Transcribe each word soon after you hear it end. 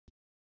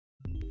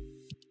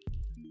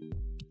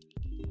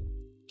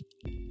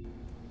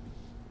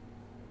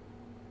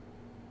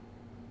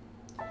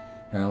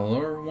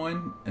Hello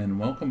everyone, and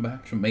welcome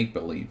back to Make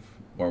Believe,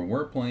 where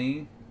we're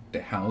playing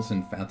the house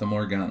in Fata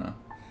Morgana.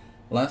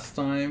 Last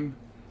time,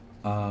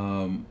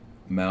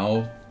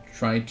 Mel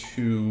tried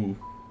to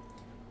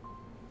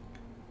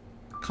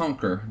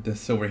conquer the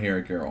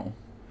silver-haired girl,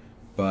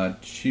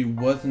 but she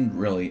wasn't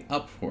really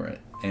up for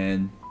it,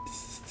 and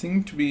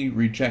seemed to be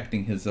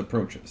rejecting his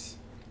approaches.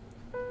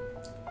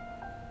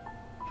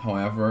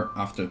 However,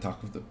 after the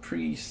talk with the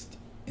priest,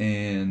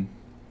 and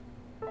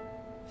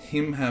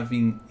him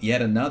having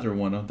yet another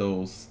one of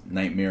those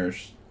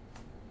nightmarish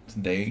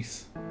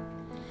days,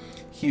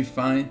 he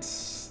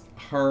finds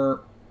her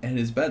at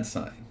his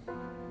bedside,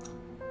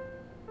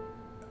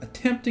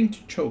 attempting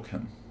to choke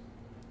him,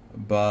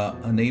 but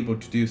unable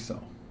to do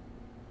so.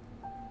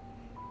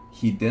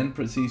 He then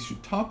proceeds to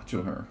talk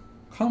to her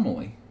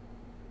calmly,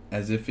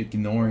 as if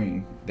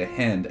ignoring the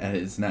hand at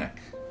his neck.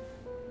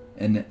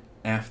 And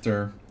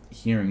after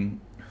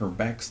hearing her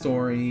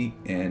backstory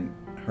and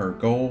her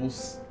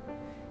goals,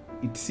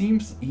 it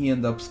seems he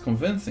ends up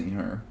convincing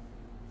her.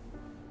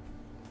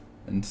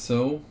 And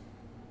so,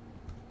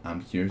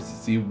 I'm curious to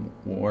see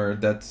where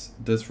this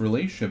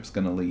relationship's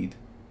gonna lead.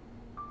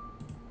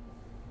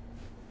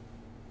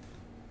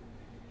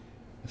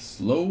 A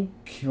slow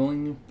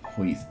killing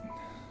poison.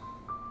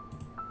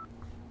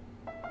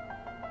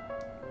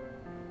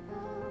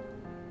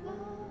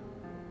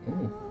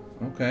 Oh,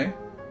 okay.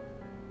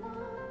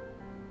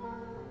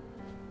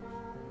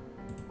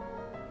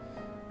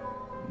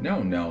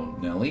 No,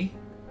 Nellie.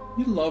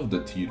 You love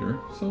the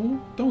theater,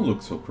 so don't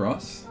look so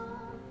cross.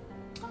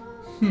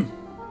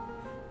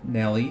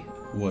 Nellie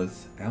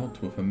was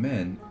out with a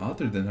man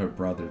other than her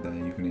brother that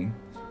evening.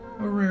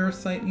 A rare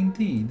sight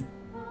indeed.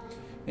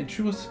 And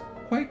she was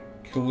quite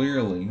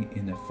clearly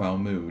in a foul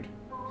mood.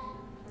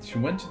 She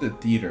went to the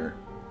theater.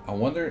 I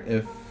wonder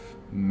if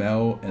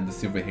Mel and the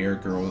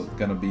silver-haired girl are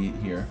gonna be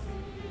here.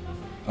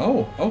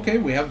 Oh, okay,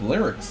 we have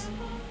lyrics.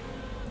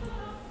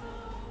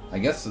 I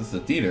guess it's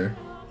the theater.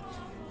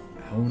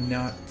 I will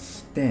not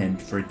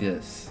stand for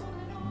this,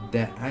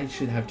 that I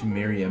should have to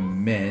marry a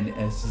man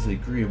as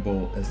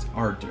disagreeable as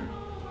Arthur.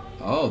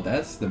 Oh,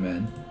 that's the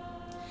man.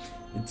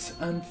 It's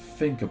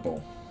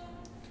unthinkable.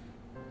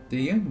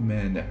 The young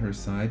man at her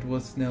side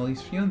was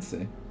Nellie's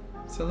fiancé,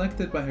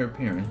 selected by her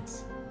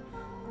parents.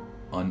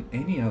 On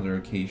any other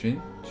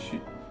occasion, she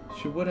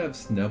would have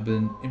snubbed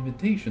an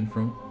invitation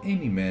from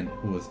any man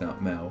who was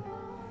not Mel.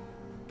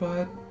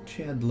 But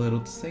she had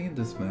little to say in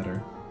this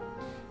matter.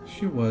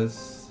 She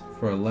was,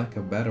 for lack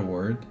of a better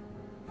word,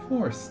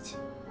 forced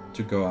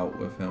to go out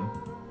with him.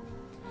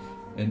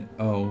 And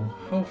oh,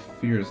 how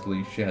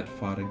fiercely she had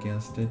fought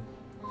against it.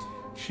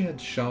 She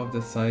had shoved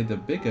aside the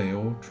big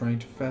ale trying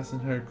to fasten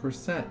her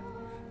corset,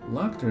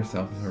 locked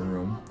herself in her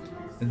room,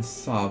 and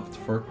sobbed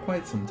for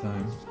quite some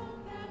time.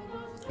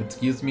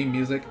 Excuse me,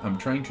 music, I'm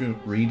trying to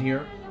read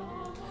here.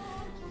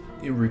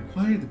 It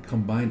required the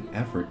combined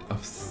effort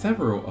of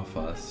several of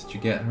us to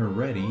get her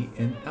ready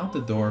and out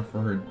the door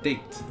for her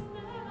date.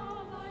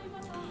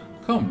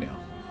 Come now.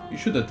 You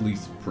should at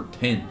least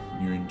pretend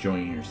you're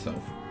enjoying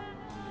yourself.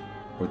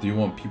 Or do you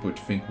want people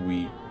to think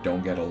we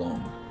don't get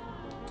along?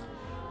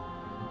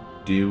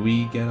 Do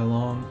we get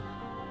along?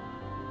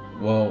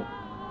 Well,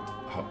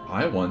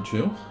 I want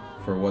to,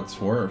 for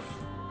what's worth.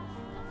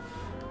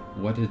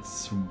 What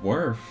it's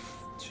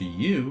worth to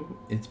you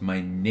is my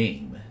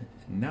name,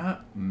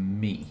 not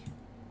me.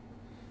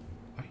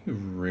 Are you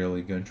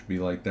really going to be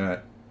like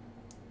that?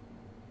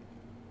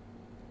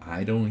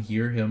 I don't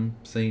hear him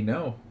say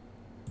no.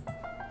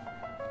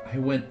 I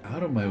went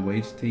out of my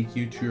way to take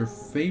you to your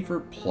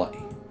favorite play.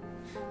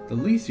 The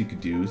least you could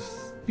do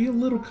is be a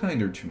little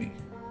kinder to me.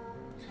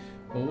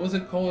 What was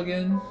it called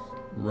again?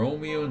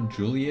 Romeo and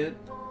Juliet?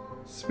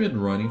 It's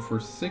been running for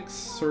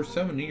 6 or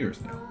 7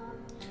 years now.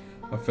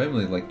 A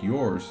family like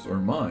yours or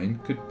mine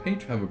could pay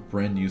to have a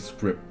brand new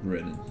script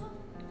written.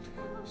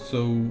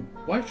 So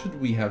why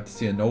should we have to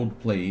see an old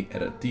play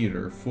at a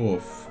theater full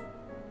of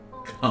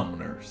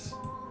commoners?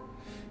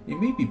 It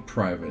may be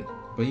private,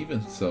 but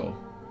even so,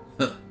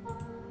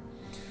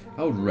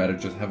 I would rather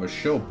just have a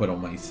show put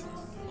on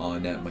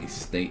at my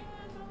state.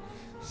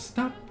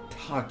 Stop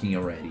talking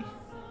already.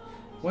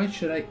 Why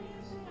should I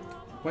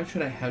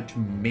have to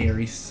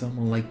marry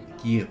someone like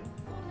you?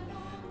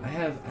 I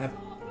have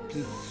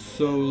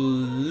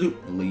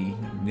absolutely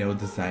no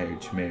desire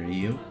to marry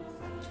you.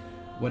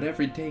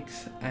 Whatever it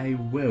takes, I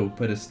will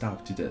put a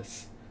stop to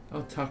this.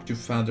 I'll talk to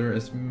Father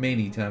as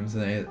many times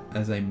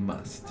as I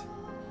must.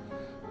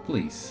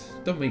 Please,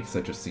 don't make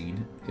such a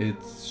scene.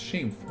 It's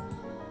shameful.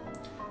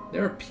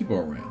 There are people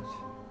around.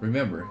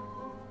 Remember,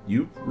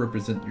 you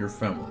represent your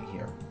family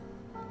here.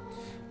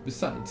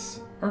 Besides,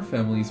 our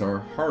families are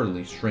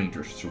hardly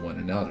strangers to one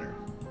another.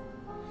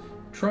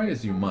 Try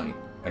as you might,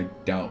 I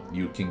doubt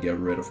you can get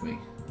rid of me.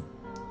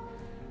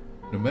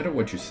 No matter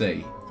what you say,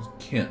 you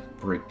can't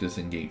break this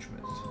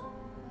engagement.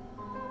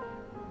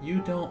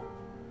 You don't...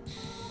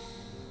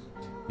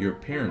 Your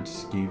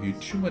parents gave you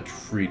too much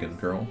freedom,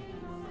 girl.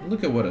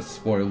 Look at what a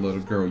spoiled little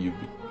girl you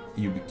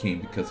became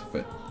because of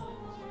it.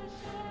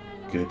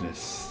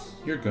 Goodness,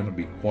 you're gonna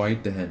be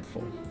quite the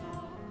handful.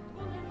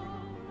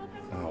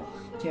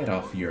 Get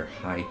off your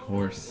high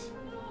horse.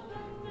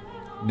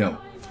 No,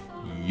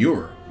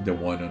 you're the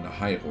one on the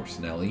high horse,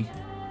 Nellie.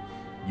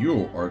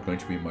 You are going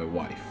to be my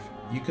wife.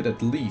 You could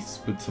at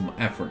least put some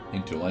effort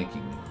into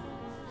liking me.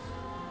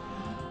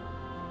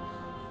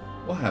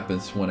 What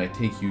happens when I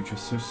take you to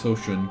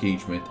social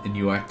engagement and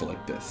you act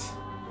like this?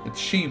 It's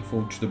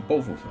shameful to the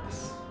both of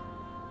us.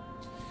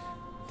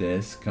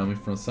 This coming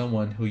from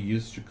someone who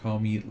used to call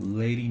me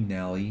Lady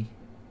Nellie.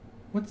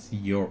 What's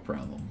your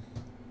problem?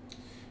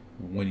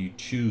 When you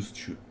choose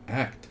to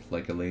act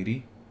like a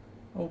lady,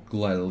 I'll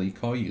gladly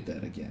call you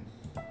that again.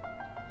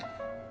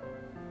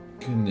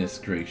 Goodness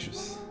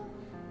gracious.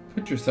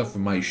 Put yourself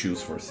in my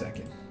shoes for a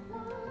second.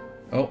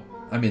 Oh,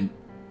 I mean,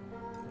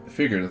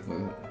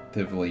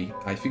 figuratively,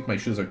 I think my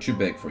shoes are too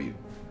big for you.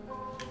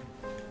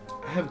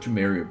 I have to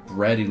marry a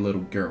bratty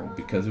little girl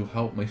because it'll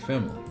help my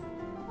family.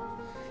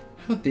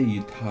 How dare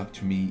you talk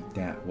to me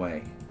that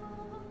way?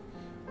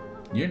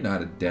 You're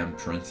not a damn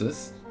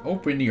princess.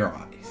 Open your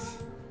eyes.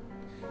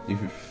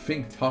 If you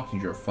think talking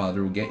to your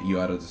father will get you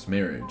out of this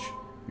marriage,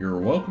 you're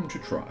welcome to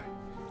try.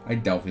 I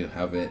doubt you'll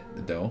have it,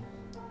 though.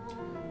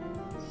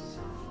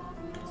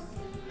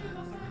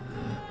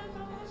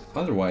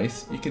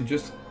 Otherwise, you can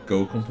just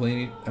go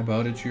complain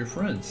about it to your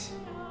friends.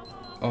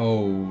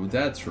 Oh,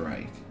 that's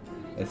right.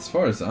 As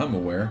far as I'm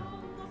aware,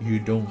 you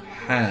don't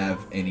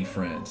have any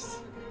friends.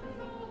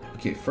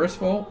 Okay, first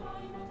of all,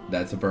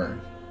 that's a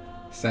burn.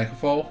 Second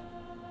of all,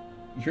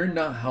 you're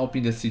not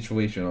helping the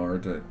situation,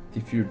 or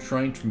if you're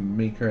trying to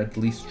make her at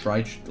least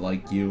try to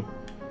like you,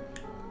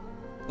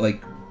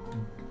 like,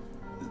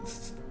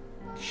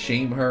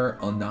 shame her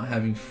on not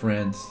having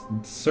friends,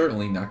 it's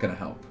certainly not gonna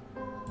help.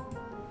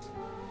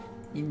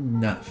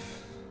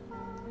 Enough.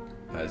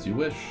 As you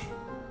wish.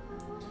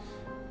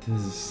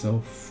 This is so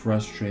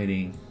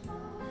frustrating.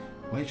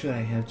 Why should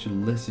I have to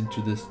listen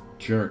to this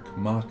jerk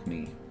mock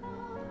me?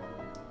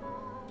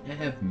 I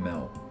have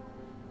Mel.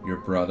 Your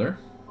brother?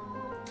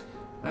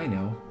 I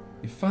know.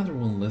 If father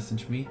won't listen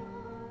to me,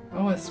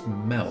 I'll ask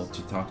Mel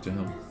to talk to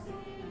him.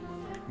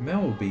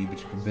 Mel will be able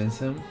to convince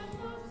him.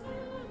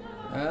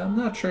 I'm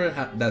not sure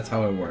that's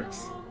how it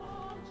works.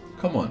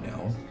 Come on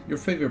now. Your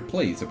favorite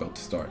play is about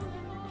to start.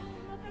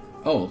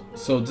 Oh,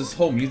 so this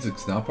whole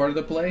music's not part of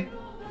the play?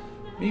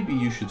 Maybe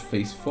you should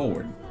face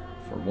forward,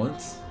 for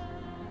once.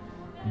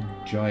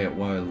 Enjoy it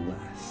while it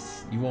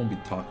lasts. You won't be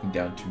talking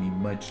down to me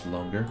much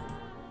longer.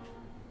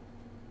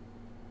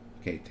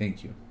 Okay,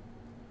 thank you.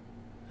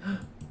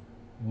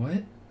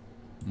 What?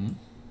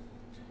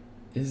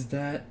 Is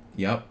that...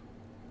 Yup.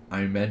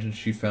 I imagine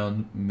she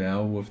found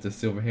Mel with the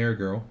silver hair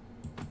girl.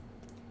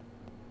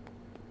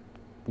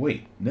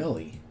 Wait,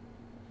 Nellie.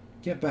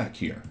 Get back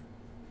here.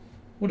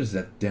 What is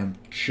that damn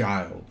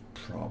child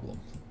problem?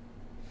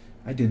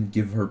 I didn't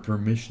give her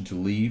permission to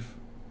leave.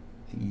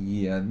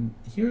 Yeah, and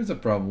here's a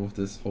problem with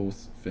this whole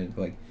thing.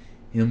 Like,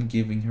 him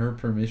giving her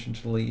permission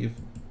to leave.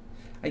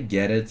 I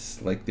get it,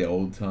 it's like the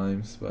old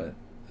times, but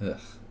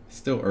ugh,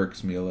 still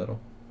irks me a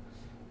little.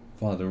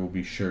 Father will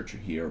be sure to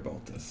hear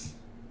about this.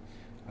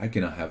 I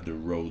cannot have the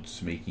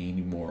roads making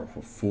any more of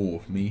a fool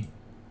of me.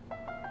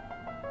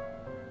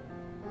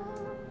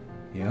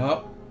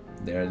 Yup,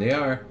 there they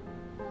are.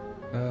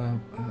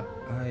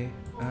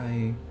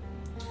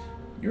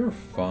 You're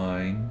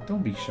fine.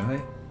 Don't be shy.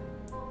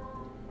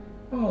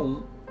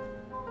 Oh,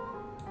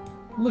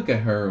 look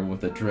at her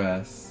with a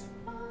dress.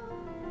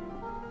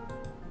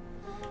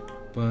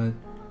 But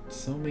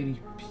so many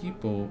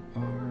people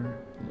are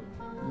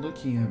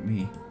looking at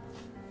me.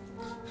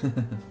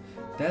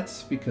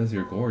 That's because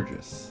you're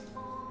gorgeous.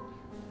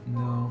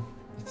 No,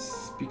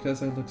 it's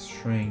because I look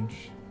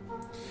strange.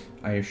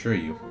 I assure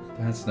you,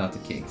 that's not the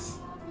case.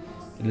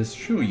 It is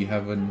true you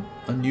have an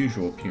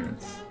unusual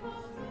appearance,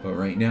 but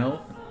right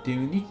now, the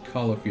unique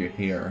color of your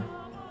hair,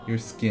 your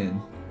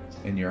skin,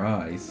 and your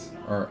eyes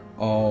are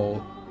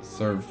all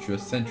served to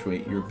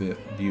accentuate your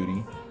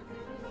beauty.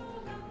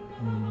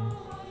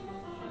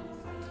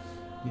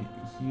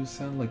 You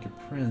sound like a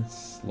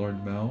prince,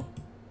 Lord Mel.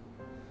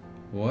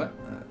 What?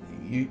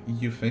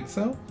 You think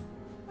so?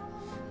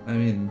 I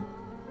mean,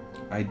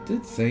 I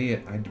did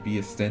say I'd be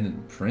a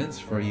stand-in prince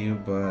for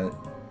you, but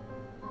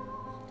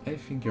I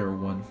think you're a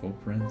wonderful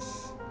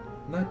prince.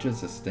 Not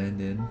just a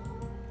stand-in.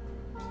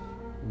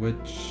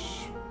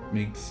 Which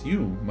makes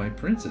you my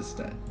princess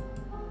then.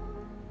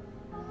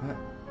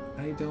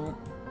 I don't...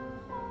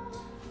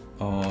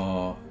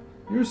 Aw,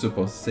 you're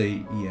supposed to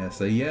say,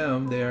 yes I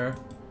am there.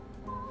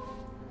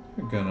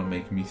 You're gonna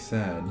make me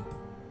sad.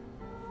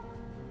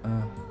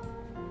 I...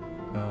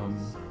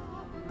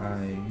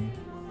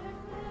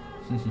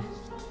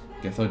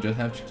 Guess I'll just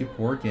have to keep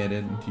working at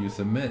it until you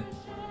submit.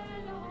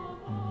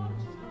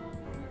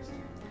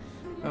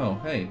 Oh,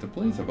 hey, the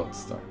play's about to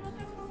start.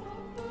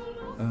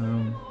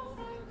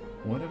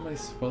 What am I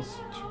supposed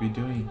to be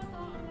doing?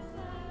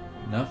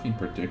 Nothing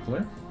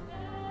particular.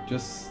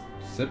 Just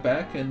sit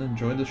back and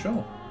enjoy the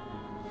show.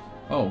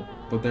 Oh,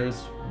 but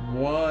there's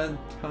one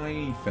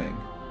tiny thing.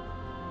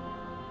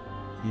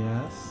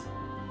 Yes?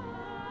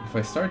 If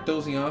I start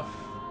dozing off,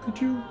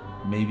 could you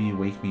maybe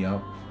wake me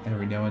up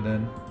every now and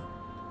then?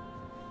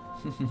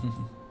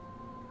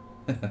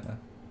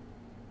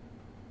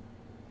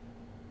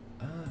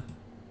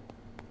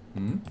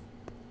 Hmm?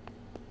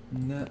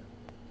 No.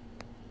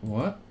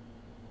 What?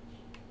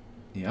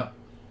 Yep.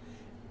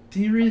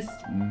 Dearest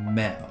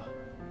Mel.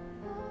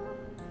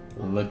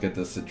 Look at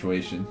the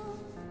situation.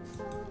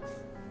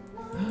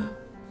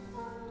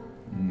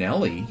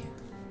 Nellie?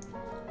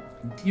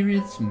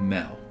 Dearest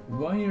Mel,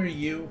 what are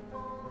you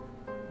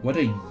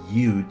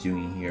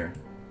doing here?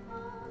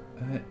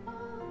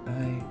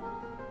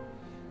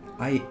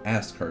 I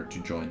asked her to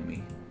join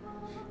me.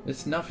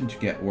 It's nothing to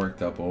get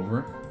worked up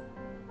over.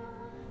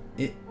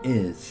 It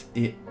is.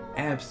 It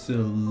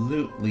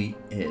absolutely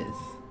is.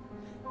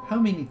 How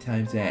many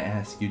times did I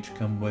ask you to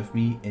come with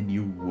me and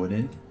you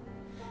wouldn't?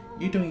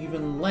 You don't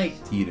even like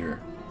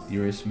theater,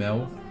 dearest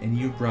Mel, and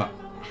you brought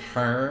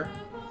her?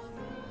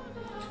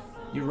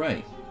 You're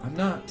right. I'm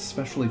not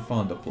especially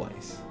fond of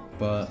plays,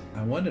 but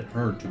I wanted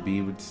her to be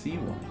able to see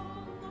one.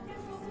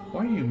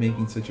 Why are you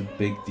making such a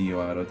big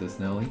deal out of this,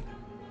 Nellie?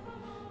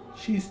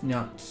 She's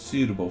not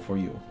suitable for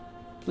you.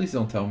 Please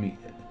don't tell me.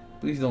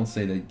 Please don't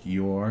say that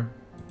you're...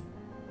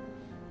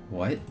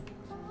 What?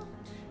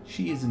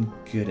 She isn't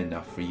good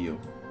enough for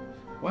you.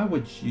 Why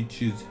would you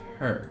choose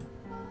her?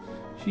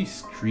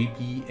 She's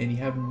creepy and you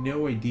have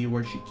no idea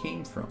where she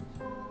came from.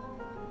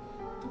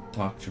 Don't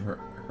talk to her.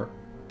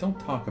 Don't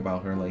talk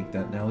about her like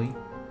that, Nellie.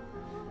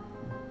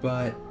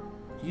 But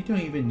you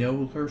don't even know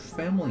who her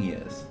family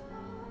is.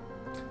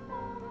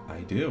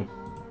 I do.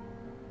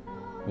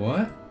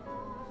 What?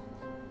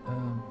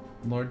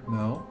 Lord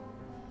Mel?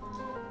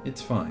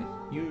 It's fine.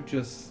 You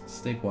just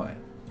stay quiet.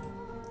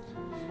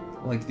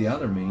 Like the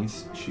other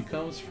maids, she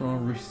comes from a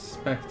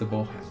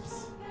respectable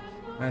house.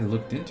 I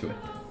looked into it.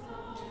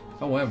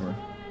 However,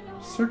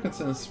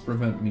 circumstances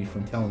prevent me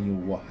from telling you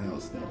what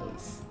house that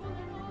is.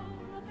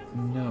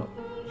 No,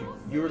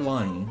 you're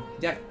lying.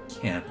 That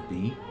can't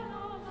be.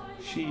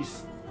 She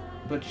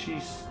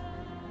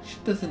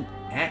doesn't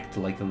act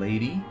like a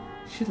lady.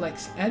 She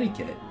likes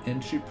etiquette,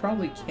 and she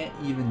probably can't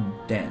even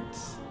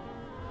dance.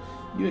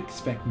 You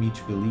expect me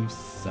to believe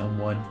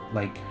someone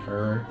like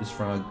her is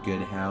from a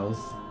good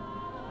house?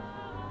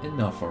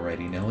 Enough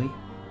already, Nellie.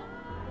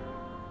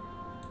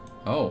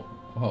 Oh,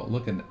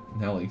 look at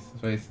Nellie's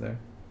face there.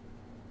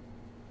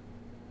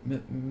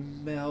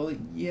 Mel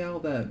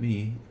yelled at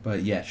me.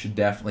 But yeah, she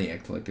definitely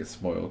acts like a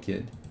spoiled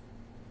kid.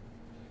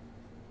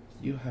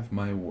 You have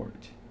my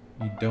word.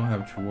 You don't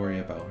have to worry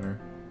about her.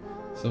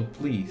 So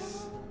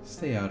please,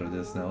 stay out of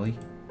this, Nellie.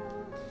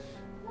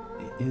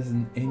 It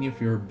isn't any of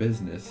your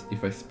business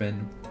if I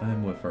spend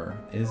time with her,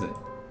 is it?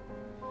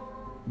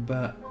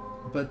 But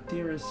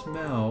dearest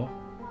Mel,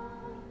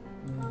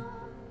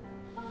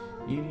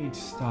 you need to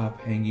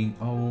stop hanging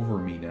all over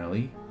me,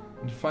 Nellie,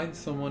 and find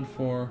someone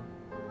for...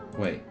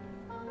 Wait,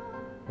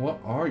 what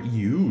are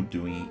you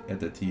doing at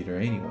the theater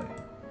anyway?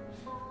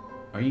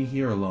 Are you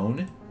here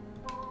alone?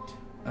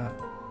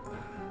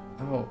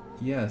 Oh,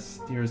 yes,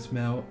 dearest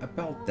Mel,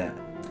 about that.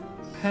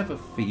 I have a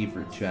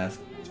favor to ask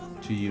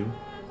to you.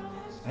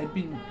 I've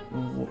been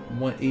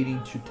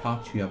waiting to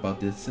talk to you about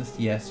this since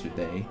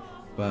yesterday,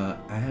 but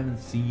I haven't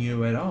seen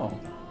you at all.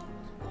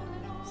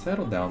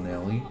 Settle down,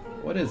 Nellie.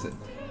 What is it?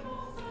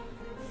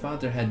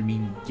 Father had me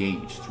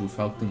engaged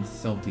without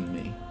consulting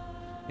me,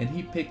 and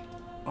he picked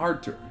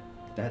Arthur,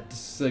 that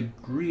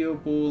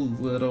disagreeable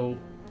little...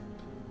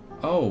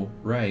 Oh,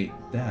 right,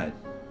 Dad.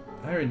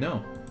 I already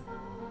know.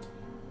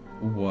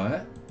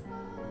 What?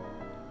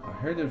 I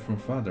heard it from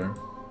Father.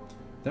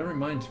 That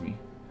reminds me.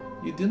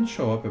 You didn't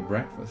show up at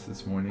breakfast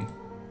this morning.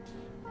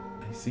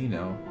 I see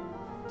now.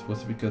 It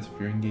was because of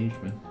your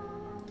engagement.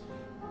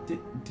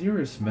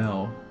 Dearest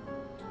Mel,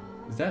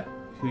 is that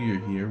who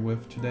you're here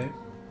with today?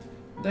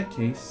 In that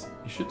case,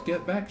 you should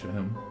get back to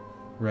him,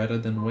 rather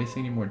than waste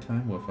any more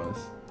time with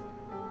us.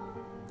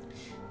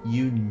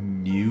 You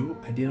knew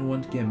I didn't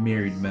want to get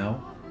married,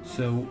 Mel,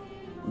 so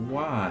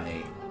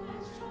why?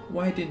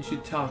 Why didn't you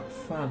talk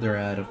Father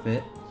out of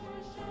it?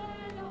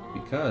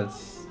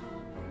 Because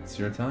it's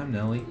your time,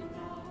 Nellie.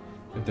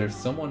 If there's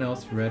someone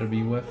else you'd rather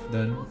be with,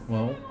 then,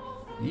 well,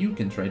 you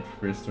can try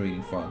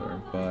persuading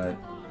Father, but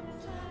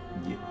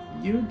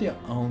you're the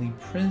only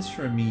prince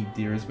for me,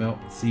 dearest Mel.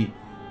 See,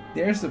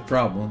 there's the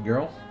problem,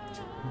 girl.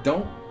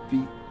 Don't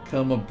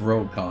become a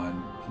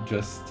brocon.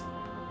 Just,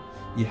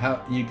 you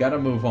gotta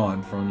move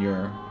on from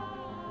your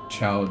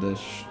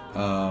childish,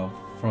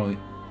 from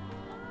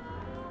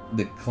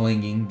the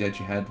clinging that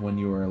you had when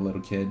you were a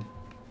little kid.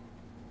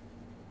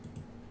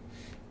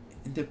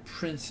 The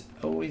prince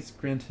always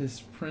grants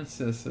his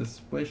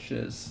princess's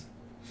wishes,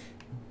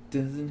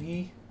 doesn't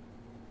he?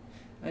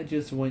 I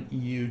just want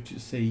you to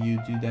say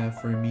you do that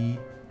for me,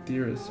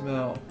 dearest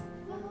Mel.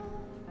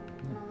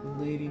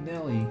 Lady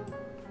Nellie,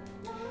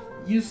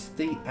 you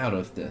stay out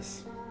of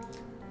this.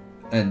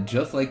 And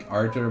just like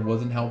Arthur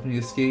wasn't helping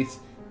his case,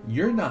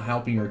 you're not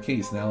helping your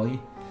case, Nellie.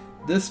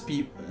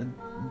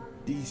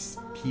 These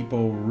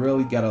people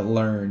really gotta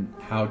learn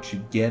how to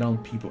get on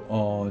people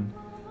on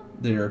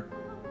their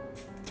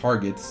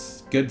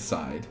target's good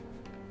side.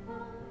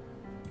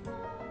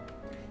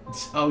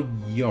 It's all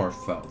your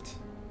fault.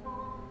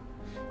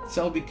 It's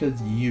all because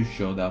you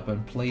showed up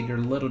and played your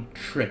little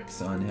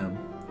tricks on him.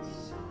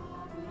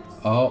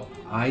 Oh,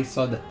 I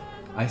saw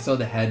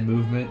the head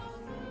movement.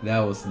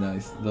 That was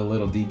nice. The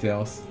little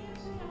details.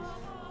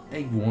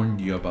 I warned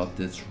you about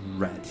this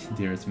rat,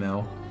 dearest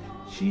Mel.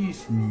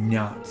 She's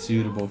not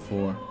suitable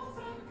for...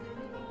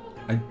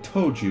 I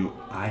told you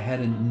I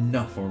had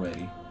enough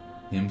already.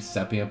 Him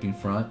stepping up in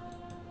front.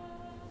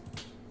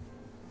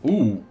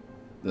 Ooh,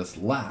 this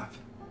laugh.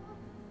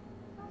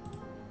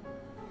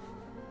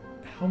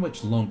 How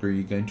much longer are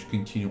you going to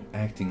continue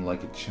acting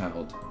like a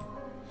child?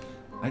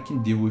 I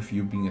can deal with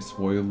you being a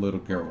spoiled little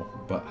girl,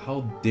 but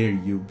how dare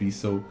you be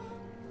so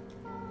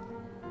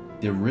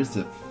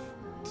derisive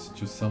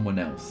to someone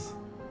else?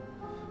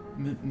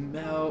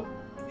 Mel,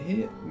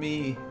 hit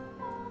me.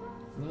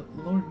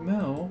 Lord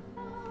Mel?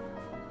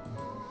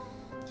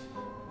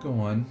 Go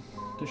on,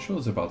 the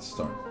show's about to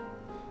start.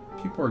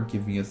 People are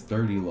giving us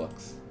dirty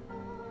looks.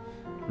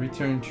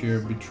 Return to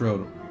your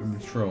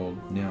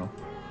betrothed now.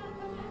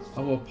 I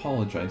will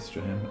apologize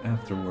to him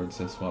afterwards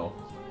as well.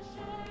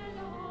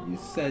 You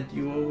said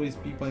you'll always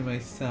be by my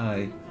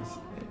side.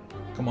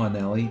 Come on,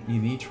 Nellie,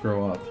 you need to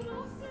grow up.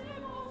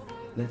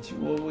 That you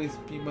will always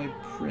be my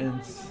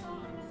prince.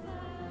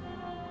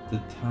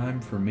 The time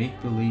for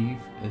make-believe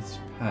is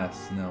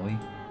past, Nellie.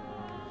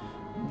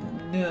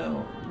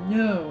 No,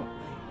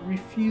 I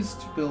refuse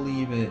to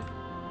believe it.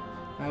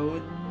 I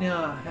would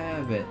not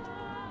have it.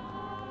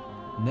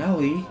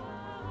 Nellie?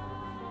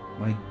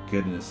 My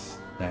goodness,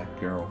 that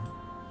girl.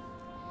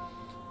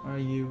 Are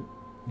you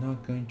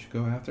not going to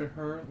go after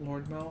her,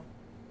 Lord Mel?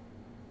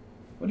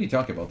 What are you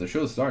talking about? The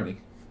show's starting.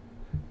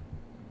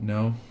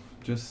 No,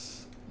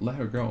 just let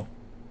her go.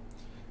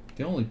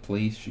 The only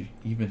place she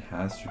even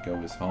has to go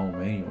is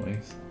home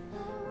anyways.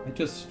 I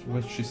just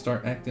wish she'd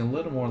start acting a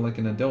little more like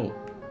an adult.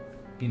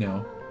 You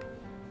know,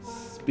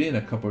 it's been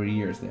a couple of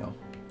years now.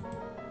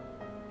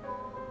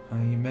 I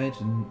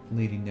imagine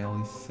Lady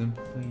Nellie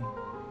simply...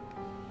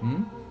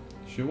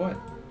 She what?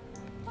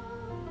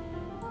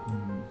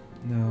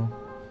 No.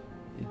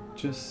 It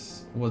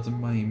just wasn't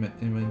my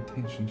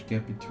intention to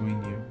get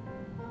between you.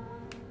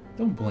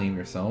 Don't blame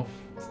yourself.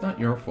 It's not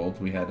your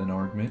fault we had an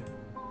argument.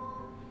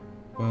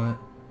 But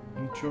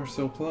you two are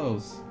so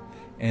close.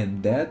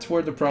 And that's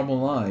where the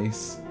problem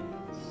lies.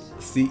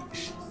 See,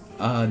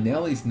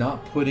 Nellie's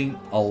not putting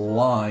a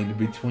line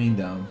between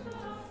them.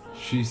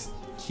 She's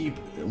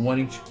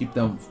wanting to keep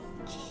them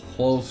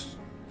close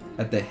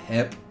at the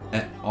hip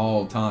at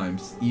all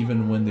times,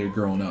 even when they're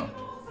grown up.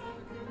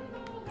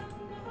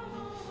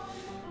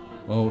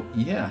 Well,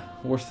 yeah,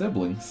 we're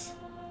siblings,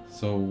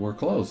 so we're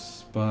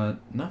close, but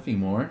nothing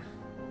more.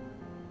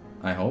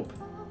 I hope.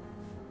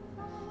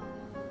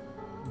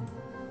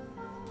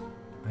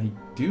 I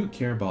do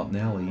care about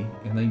Nellie,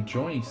 and I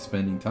enjoy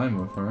spending time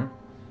with her,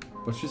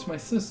 but she's my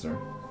sister,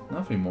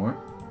 nothing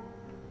more.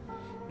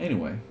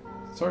 Anyway,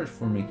 sorry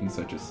for making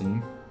such a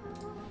scene.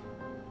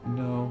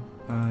 No,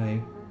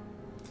 I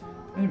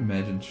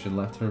imagine she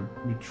left her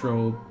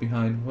betrothed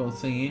behind without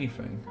saying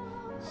anything.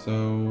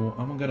 So,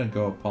 I'm gonna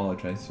go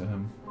apologize to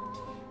him.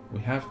 We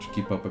have to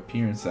keep up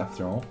appearance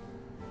after all.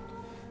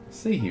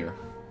 Stay here.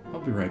 I'll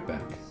be right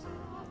back.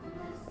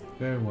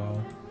 Very well.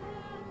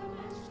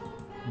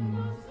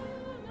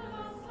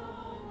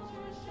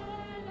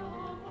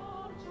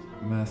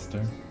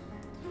 Master,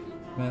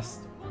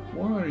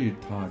 what are your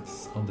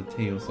thoughts on the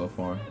tale so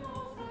far?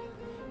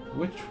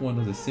 Which one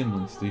of the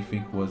siblings do you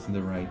think was in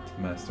the right,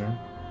 Master?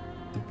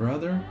 The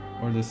brother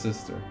or the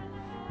sister?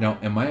 Now,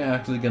 am I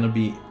actually gonna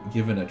be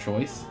given a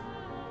choice?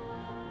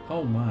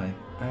 Oh my,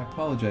 I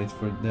apologize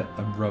for that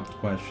abrupt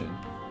question.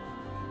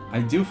 I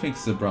do think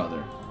it's the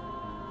brother.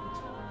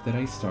 Did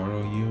I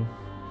startle you?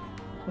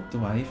 What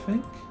do I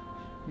think?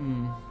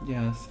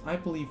 Yes, I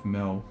believe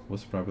Mel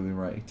was probably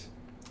right.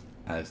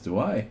 As do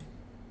I.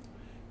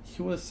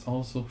 He was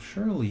also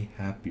surely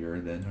happier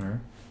than her.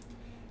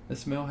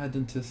 As Mel had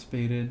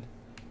anticipated,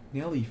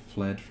 Nellie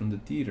fled from the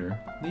theater,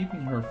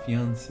 leaving her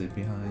fiancé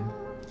behind.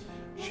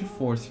 She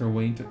forced her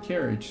way into a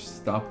carriage,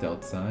 stopped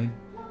outside,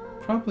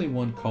 probably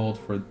one called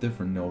for a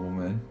different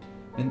nobleman,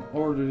 and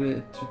ordered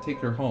it to take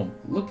her home.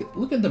 Look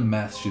at the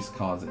mess she's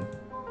causing.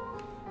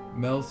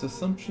 Mel's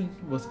assumption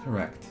was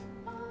correct.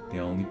 The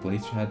only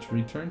place she had to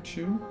return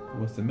to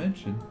was the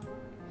mansion.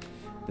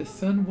 The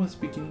sun was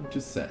beginning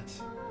to set,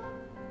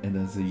 and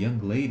as a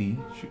young lady,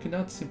 she could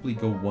not simply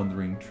go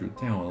wandering through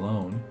town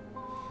alone,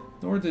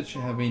 nor did she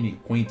have any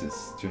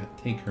acquaintance to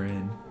take her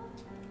in.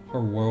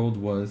 Her world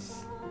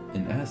was,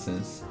 in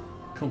essence,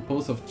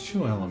 composed of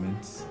two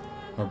elements,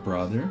 her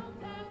brother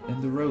and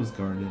the Rose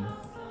Garden.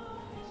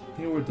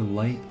 They were the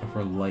light of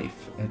her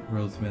life at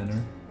Rose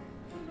Manor.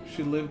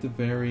 She lived a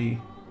very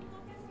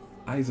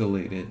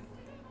isolated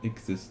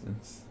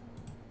existence.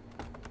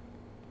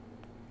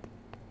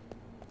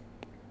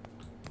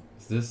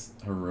 Is this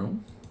her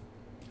room?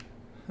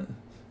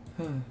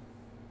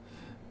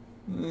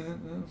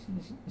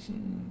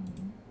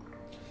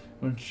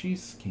 When she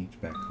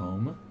escaped back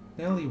home,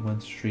 Nellie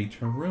went straight to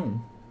her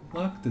room,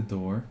 locked the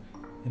door,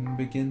 and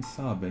began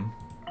sobbing.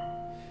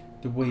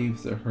 The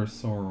waves of her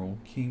sorrow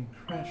came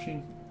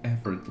crashing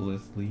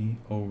effortlessly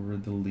over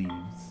the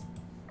leaves.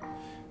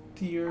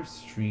 Tears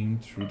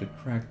streamed through the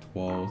cracked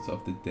walls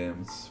of the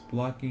dams,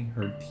 blocking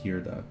her tear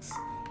ducts.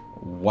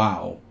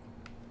 Wow.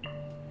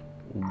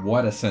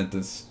 What a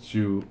sentence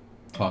to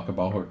talk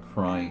about her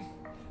crying.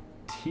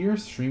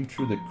 Tears streamed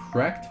through the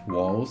cracked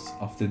walls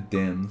of the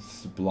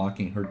dams,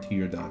 blocking her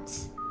tear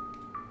ducts.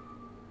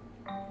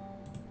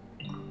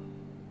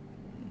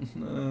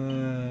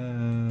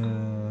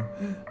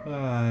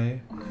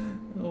 Why?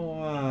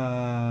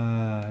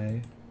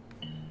 Why?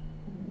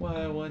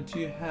 Why won't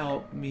you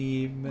help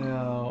me,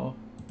 Mel?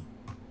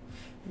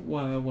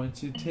 Why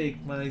won't you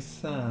take my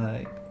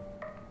side?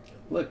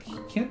 Look, he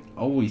can't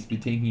always be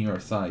taking your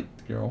side,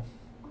 girl.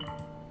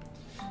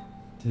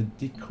 The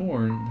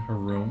decor in her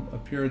room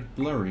appeared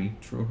blurry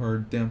through her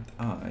damped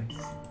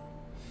eyes.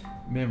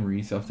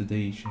 Memories of the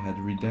day she had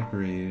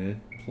redecorated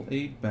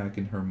played back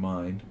in her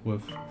mind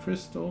with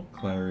crystal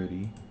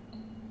clarity.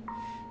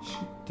 She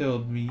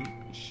told me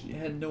she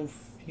had no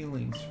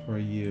feelings for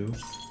you.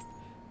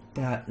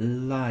 That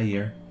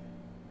liar.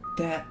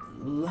 That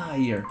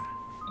liar.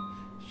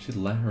 She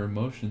let her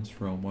emotions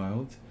roam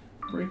wild,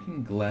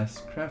 breaking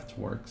glass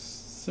craftworks,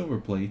 silver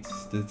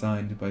plates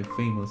designed by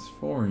famous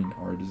foreign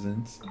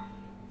artisans,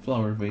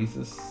 flower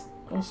vases,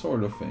 all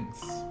sort of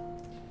things.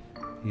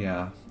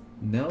 Yeah,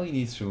 Nellie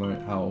needs to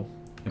learn how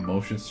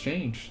emotions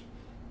change,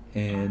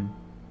 and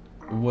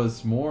it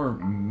was more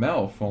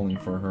Mel falling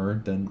for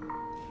her than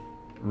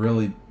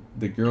really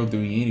the girl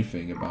doing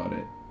anything about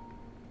it.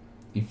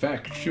 In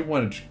fact, she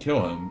wanted to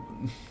kill him.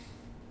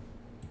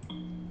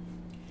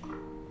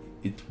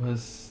 It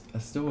was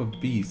as though a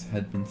beast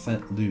had been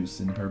set loose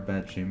in her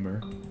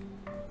bedchamber.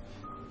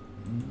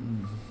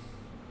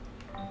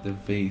 The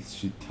vase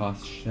she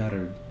tossed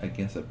shattered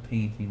against a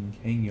painting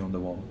hanging on the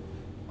wall.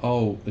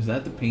 Oh, is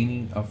that the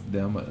painting of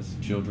them as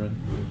children?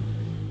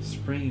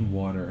 Spraying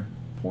water,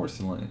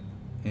 porcelain,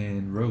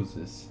 and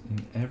roses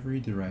in every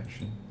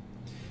direction.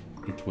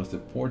 It was the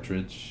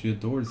portrait she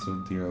adored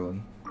so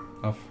dearly,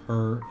 of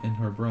her and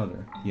her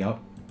brother.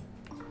 Yup.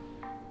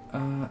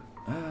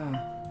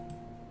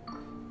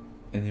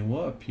 And in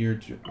what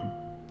appeared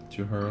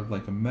to her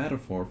like a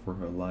metaphor for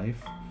her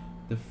life,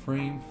 the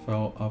frame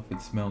fell off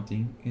its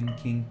mounting and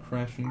came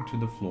crashing to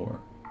the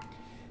floor.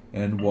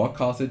 And what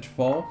caused it to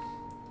fall?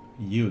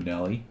 You,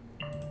 Nellie.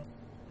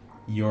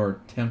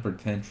 Your temper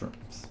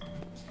tantrums.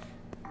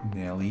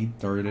 Nellie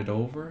darted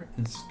over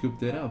and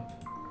scooped it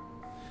up.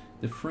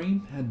 The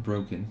frame had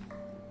broken,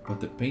 but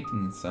the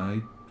painting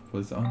inside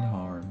was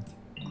unharmed.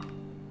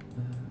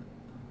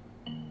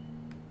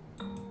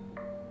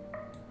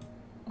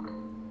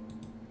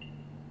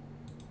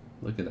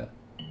 Look at that.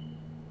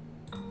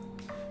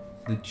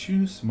 The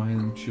two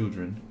smiling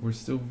children were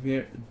still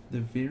the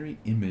very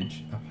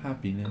image of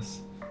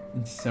happiness,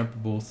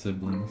 inseparable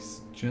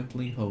siblings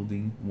gently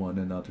holding one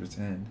another's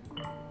hand.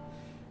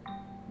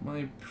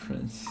 My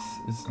prince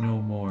is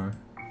no more.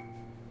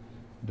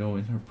 Though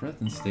in her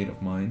present state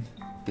of mind,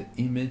 the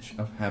image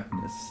of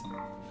happiness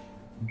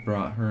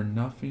brought her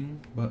nothing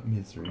but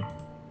misery.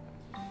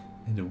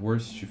 And the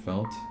worse she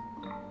felt,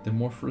 the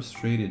more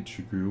frustrated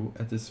she grew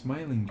at the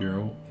smiling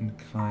girl and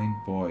kind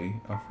boy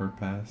of her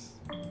past.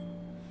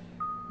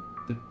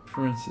 The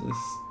princess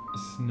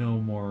is no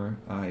more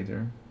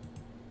either.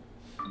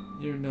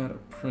 You're not a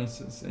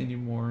princess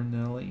anymore,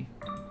 Nellie.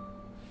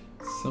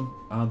 Some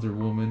other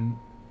woman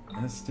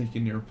has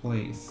taken your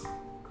place.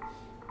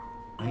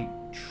 I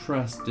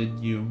trusted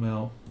you,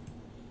 Mel.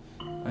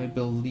 I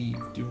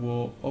believed you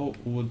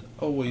would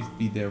always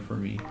be there for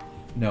me.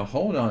 Now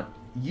hold on.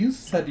 You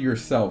said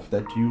yourself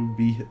that you'd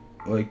be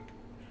like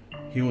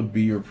he would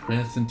be your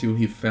prince until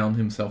he found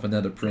himself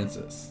another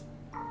princess.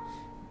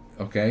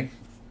 Okay?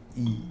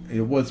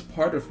 It was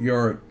part of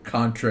your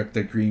contract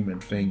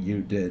agreement thing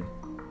you did.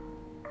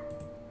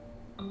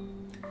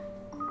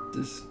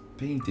 This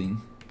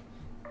painting,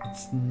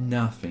 it's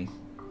nothing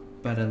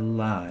but a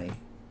lie.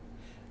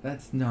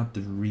 That's not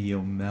the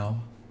real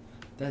Mel.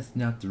 That's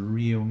not the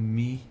real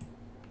me.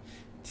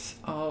 It's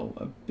all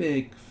a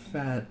big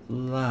fat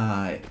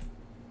lie.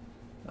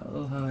 A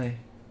lie.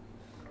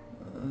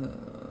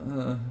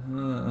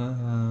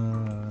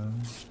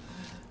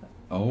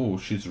 Oh,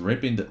 she's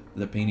ripping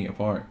the painting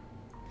apart.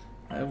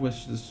 I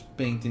wish this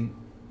painting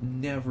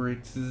never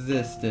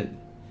existed.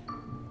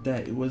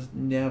 That it was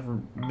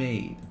never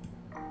made.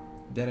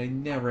 That I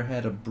never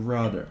had a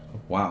brother.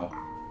 Wow.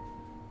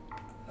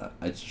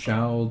 A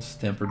child's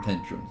temper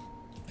tantrum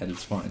at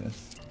its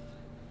finest.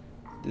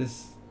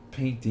 This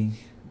painting.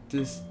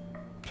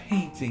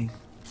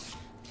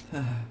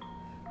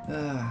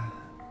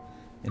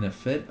 In a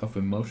fit of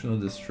emotional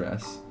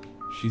distress,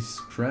 she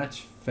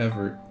scratched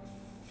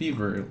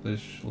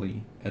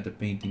feverishly at the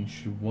painting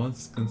she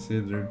once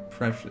considered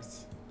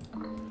precious.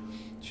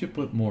 She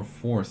put more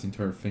force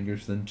into her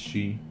fingers than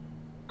she,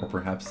 or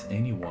perhaps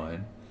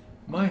anyone,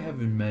 might have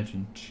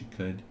imagined she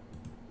could.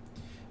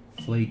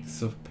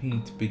 Flakes of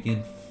paint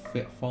began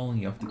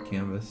falling off the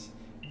canvas,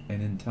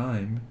 and in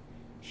time,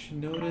 she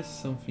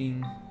noticed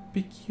something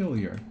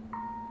peculiar.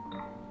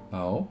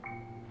 Oh?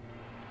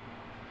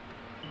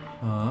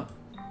 Huh?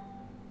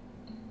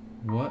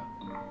 What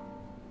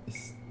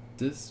is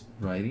this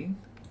writing?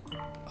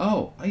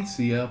 Oh, I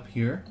see up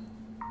here.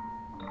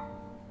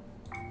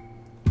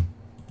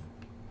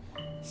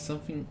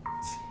 Something's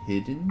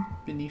hidden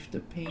beneath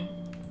the paint.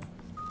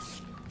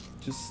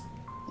 Just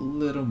a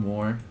little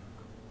more.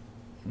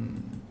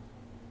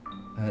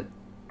 A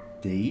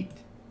date?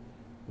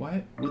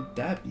 Why would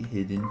that be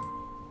hidden?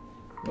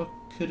 What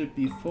could it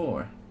be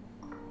for?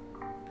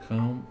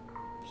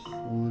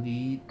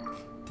 Completed.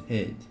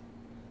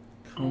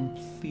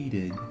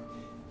 Completed.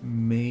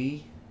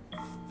 May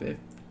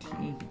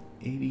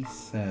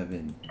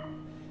 1587.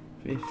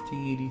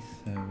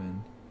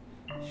 1587.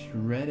 She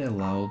read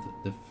aloud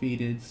the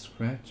faded,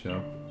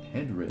 scratched-up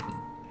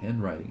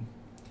handwriting.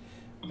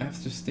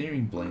 After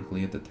staring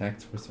blankly at the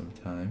text for some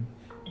time,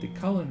 the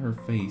color in her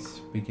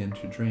face began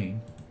to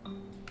drain.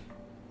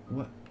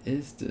 What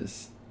is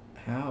this?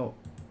 How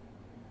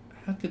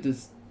could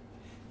this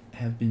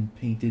have been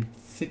painted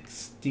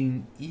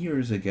 16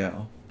 years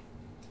ago?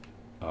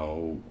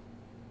 Oh,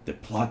 the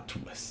plot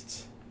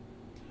twists.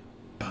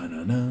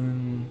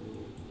 Ba-na-na.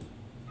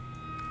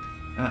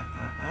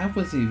 I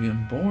wasn't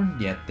even born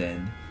yet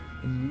then,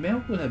 and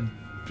Mel would have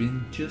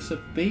been just a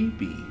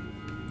baby.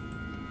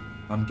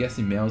 I'm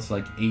guessing Mel's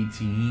like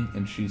 18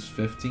 and she's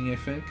 15, I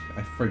think.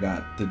 I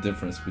forgot the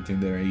difference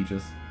between their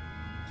ages.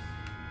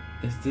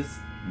 Is this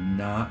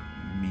not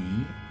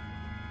me?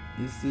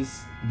 Is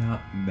this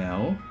not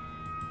Mel?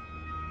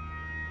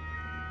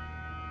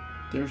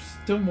 There's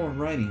still more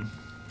writing.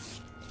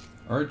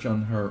 Urged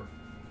on her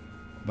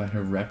by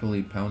her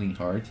rapidly pounding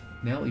heart,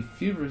 Nellie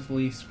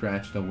feverishly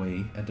scratched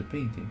away at the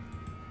painting.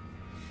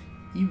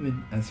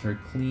 Even as her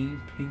clean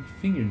pink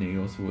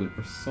fingernails were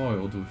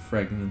soiled with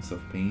fragments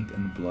of paint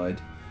and blood,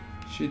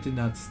 she did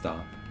not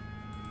stop.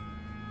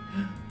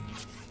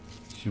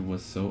 She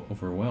was so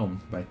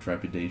overwhelmed by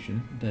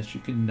trepidation that she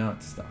could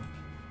not stop.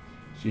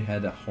 She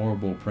had a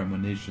horrible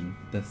premonition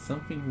that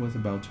something was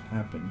about to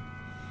happen,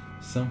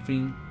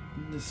 something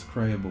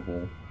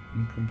indescribable,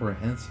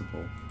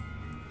 incomprehensible.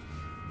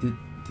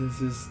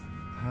 This is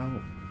how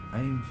I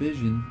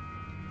envision.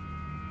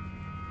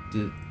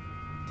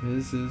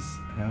 This is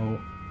how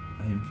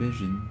I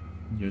envision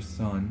your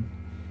son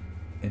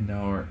and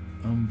our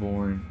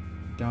unborn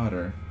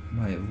daughter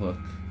might look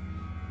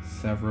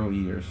several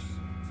years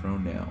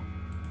from now.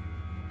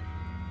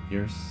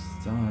 Your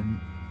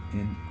son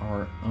and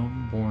our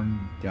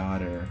unborn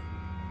daughter.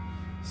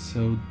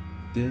 So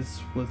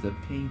this was a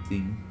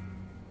painting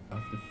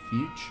of the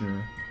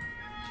future.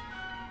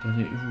 Then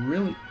it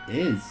really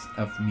is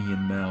of me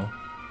and Mel.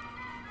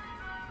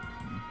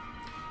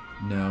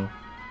 No.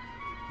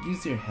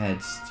 Use your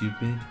head,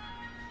 stupid.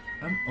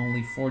 I'm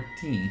only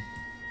 14.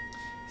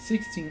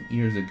 16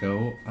 years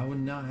ago, I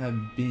would not have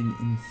been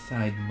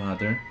inside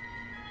Mother.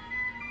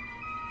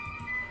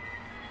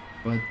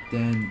 But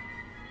then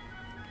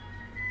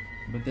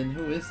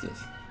who is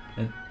this?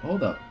 And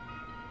hold up.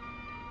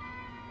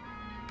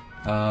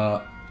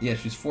 Yeah,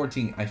 she's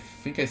 14. I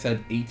think I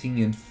said 18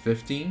 and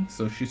 15,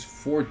 so she's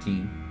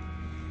 14.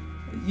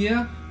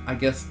 Yeah, I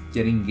guess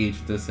getting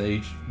engaged at this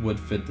age would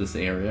fit this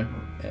era,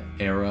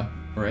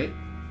 right?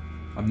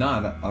 I'm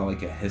not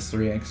like a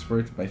history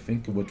expert, but I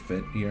think it would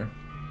fit here.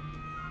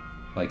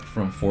 Like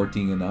from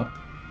 14 and up.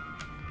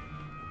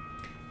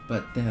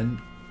 But then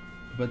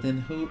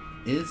who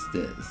is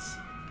this?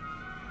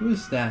 Who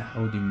is that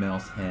holding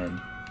Mel's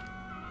hand?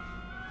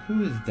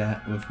 Who is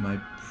that with my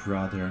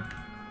brother?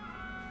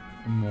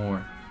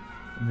 More.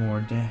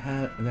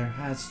 There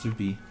has to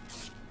be.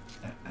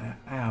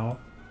 Ow.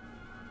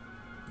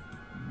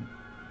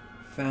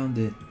 Found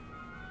it.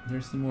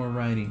 There's some more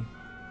writing.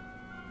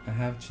 I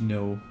have to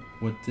know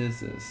what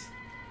this is.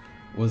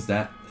 Was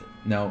that...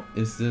 Now,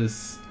 is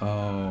this,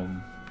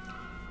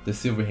 the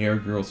silver hair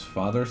girl's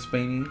father's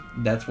painting?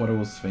 That's what I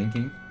was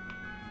thinking.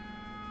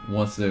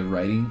 Once the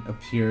writing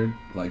appeared,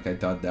 like I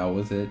thought that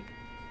was it.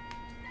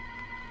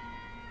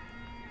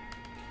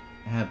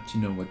 I have to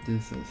know what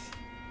this is.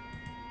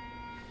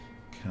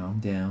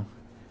 Calm down.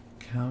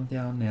 Calm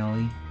down,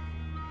 Nellie.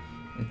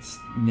 It's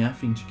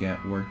nothing to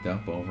get worked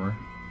up over.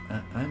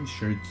 I'm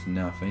sure it's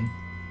nothing.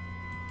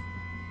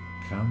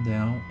 Calm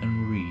down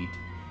and read.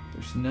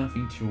 There's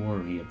nothing to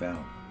worry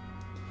about.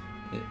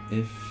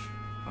 If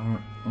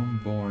our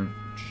unborn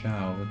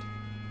child...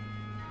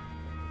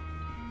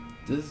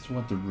 This is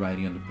what the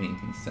writing on the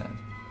painting said.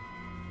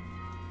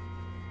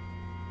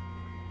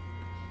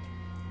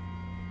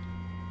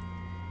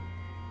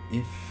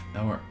 If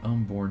our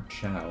unborn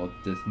child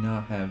does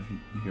not have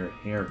your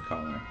hair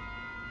color,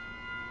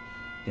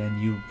 then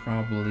you'll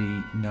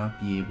probably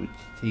not be able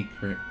to take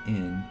her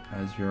in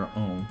as your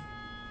own.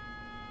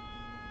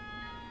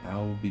 I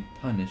will be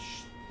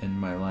punished and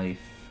my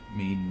life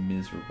made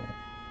miserable.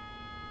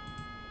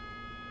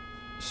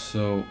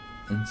 So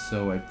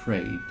I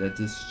pray that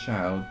this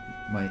child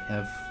might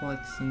have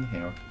flaxen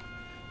hair.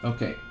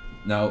 Okay,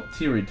 now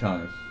theory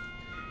time.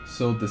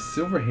 So the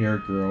silver hair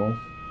girl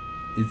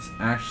is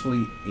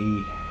actually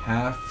a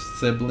half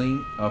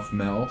sibling of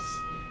Mel's.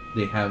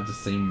 They have the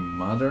same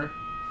mother,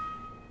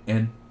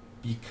 and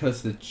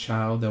because the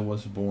child that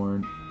was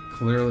born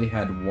clearly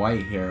had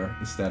white hair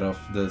instead of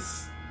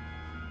this,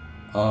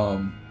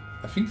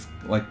 I think it's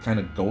like kind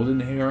of golden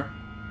hair.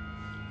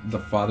 The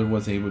father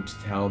was able to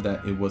tell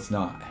that it was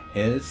not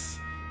his,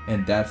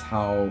 and that's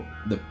how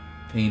the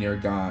painter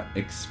got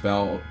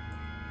expelled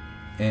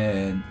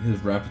and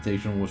his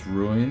reputation was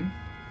ruined.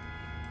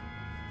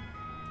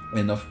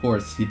 And of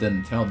course, he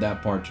didn't tell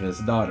that part to his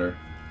daughter,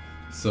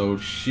 so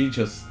she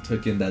just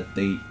took in that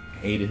they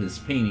hated his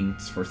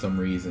paintings for some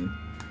reason,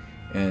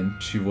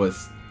 and she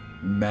was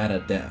mad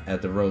at that at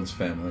the Rhodes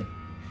family,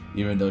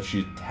 even though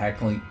she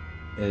technically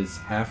is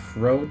half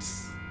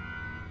Rhodes.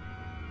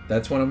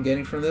 That's what I'm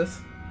getting from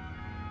this.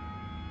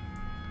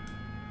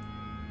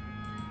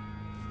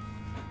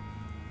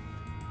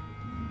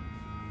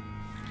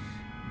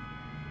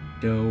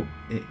 Though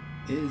it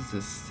is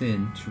a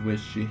sin to which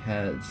she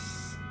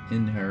has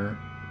in her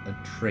a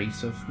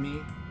trace of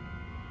me,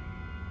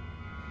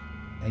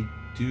 I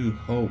do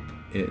hope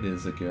it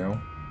is a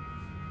girl.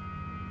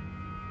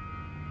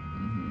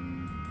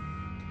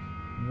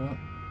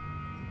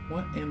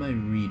 What am I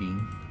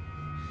reading?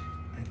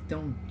 I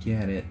don't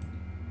get it.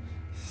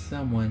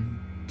 Someone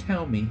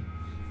tell me.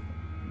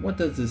 What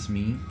does this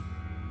mean?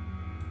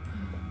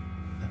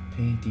 A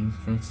painting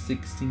from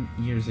 16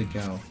 years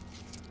ago.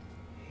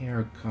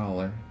 Hair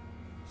color.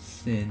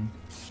 Sin.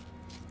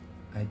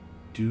 I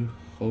do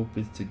hope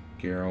it's a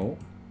girl.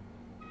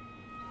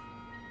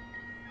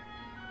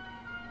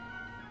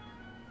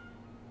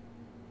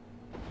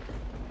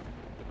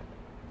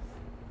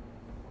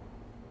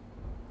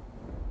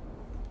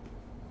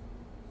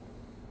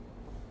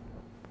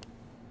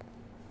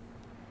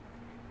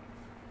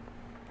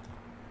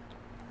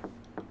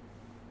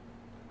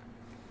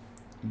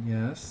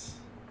 Yes.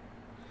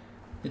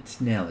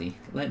 It's Nellie.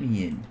 Let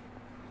me in.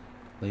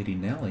 Lady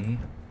Nellie?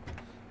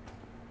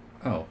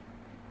 Oh,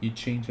 you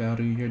changed out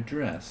of your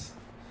dress.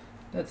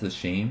 That's a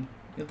shame.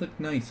 It looked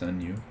nice on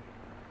you.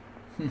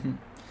 It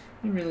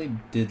really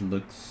did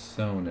look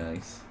so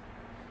nice.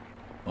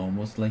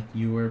 Almost like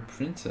you were a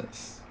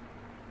princess.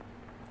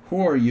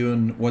 Who are you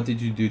and what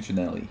did you do to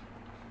Nellie?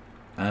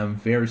 I'm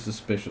very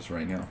suspicious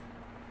right now.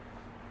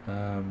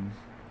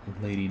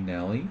 Lady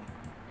Nellie?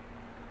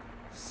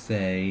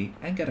 Say,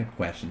 I got a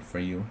question for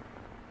you.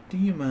 Do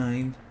you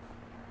mind?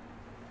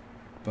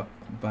 But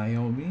by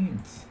all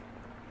means.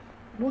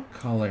 What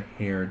color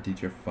hair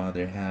did your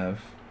father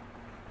have?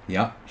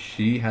 Yup,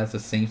 she has the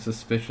same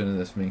suspicion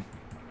as me.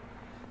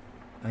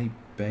 I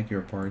beg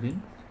your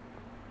pardon?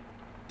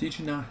 Did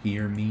you not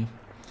hear me?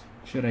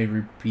 Should I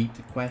repeat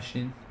the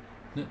question?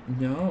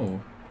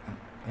 No.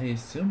 I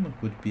assume it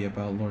would be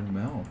about Lord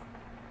Mel.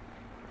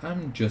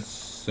 I'm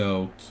just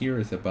so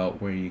curious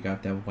about where you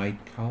got that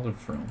white collar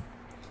from.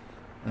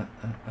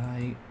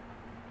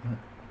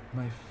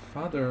 My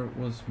father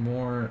was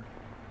more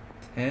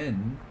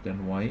tan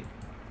than white,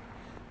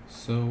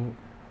 so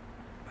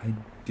I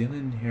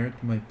didn't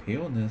inherit my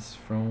paleness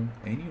from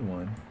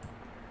anyone.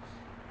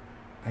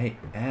 I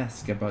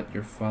asked about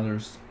your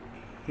father's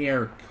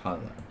hair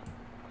color.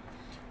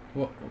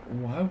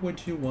 Why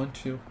would you want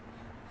to?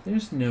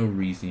 There's no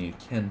reason you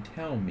can't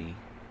tell me,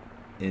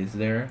 is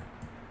there?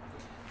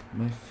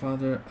 My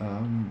father,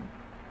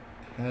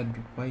 had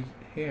white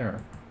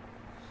hair.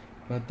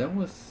 But that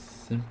was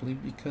simply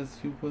because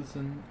he was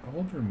an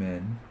older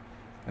man.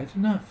 I do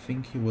not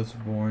think he was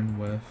born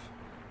with...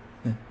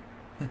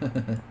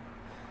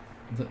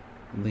 the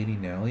Lady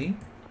Nellie?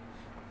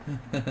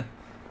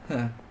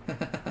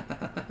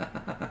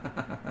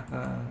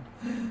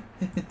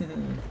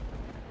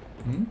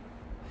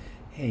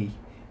 Hey,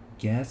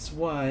 guess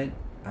what?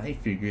 I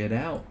figured it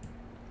out.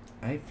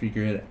 I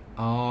figured it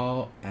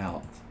all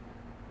out.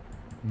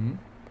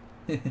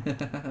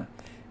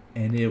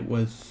 And it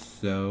was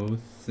so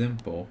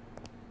simple.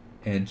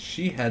 And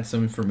she had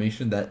some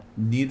information that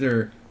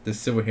neither the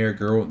silver hair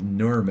girl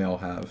nor Mel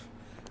have.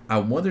 I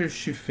wonder if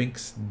she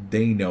thinks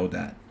they know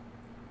that.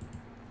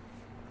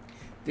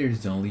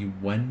 There's only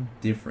one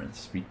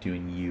difference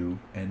between you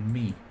and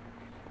me.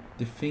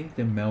 The thing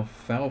that Mel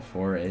fell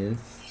for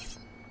is...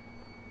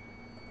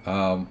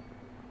 I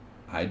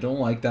don't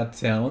like that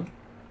sound.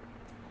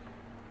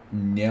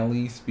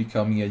 Nellie's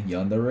becoming a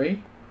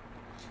yandere?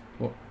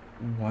 Well,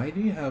 why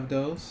do you have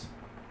those?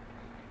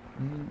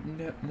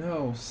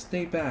 No,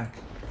 stay back.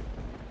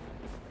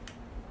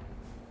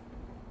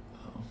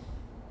 Oh.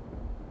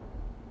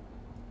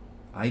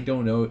 I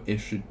don't know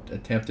if she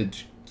attempted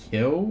to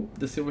kill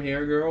the silver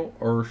hair girl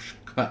or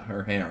cut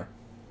her hair.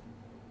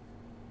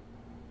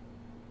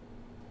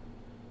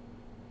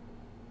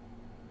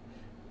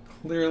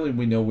 Clearly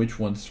we know which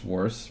one's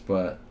worse,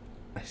 but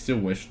I still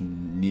wish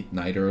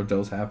neither of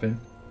those happened.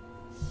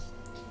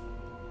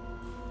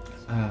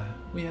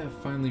 We have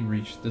finally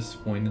reached this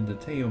point in the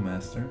tale,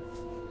 Master.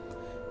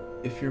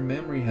 If your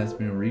memory has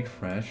been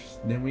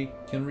refreshed, then we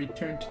can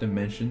return to the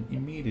mansion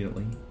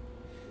immediately.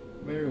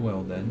 Very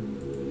well then.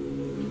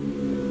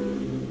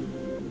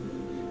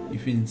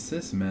 If you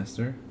insist,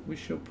 Master, we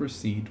shall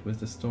proceed with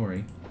the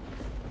story.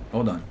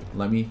 Hold on,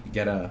 let me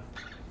get a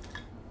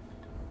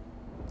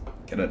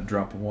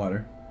drop of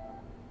water.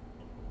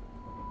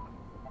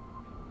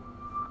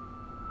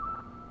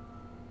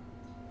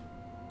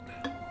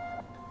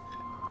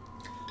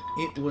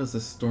 It was a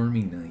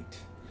stormy night,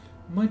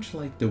 much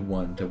like the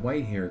one the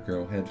white-haired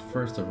girl had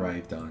first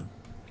arrived on.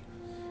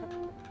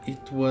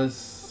 It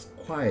was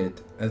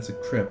quiet as a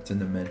crypt in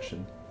the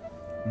mansion,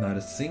 not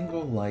a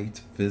single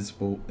light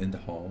visible in the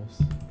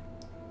halls.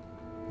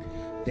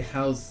 The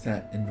house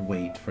sat in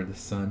wait for the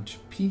sun to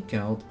peek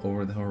out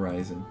over the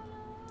horizon.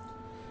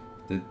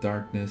 The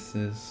darkness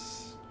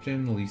is,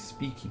 generally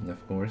speaking,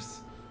 of course,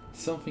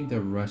 something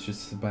that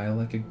rushes by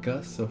like a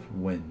gust of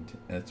wind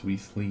as we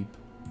sleep.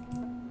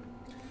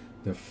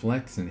 The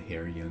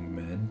flaxen-haired young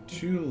man,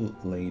 too,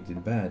 laid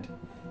in bed,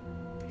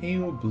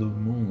 pale blue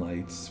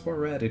moonlight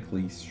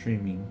sporadically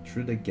streaming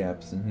through the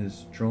gaps in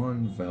his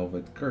drawn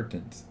velvet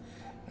curtains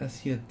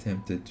as he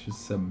attempted to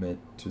submit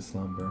to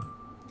slumber.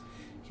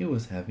 He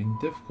was having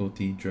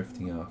difficulty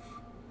drifting off,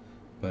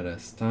 but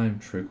as time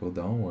trickled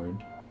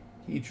onward,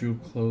 he drew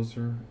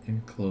closer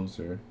and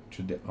closer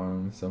to the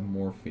arms of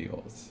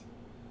Morpheus.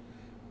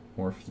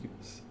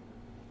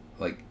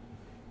 Like,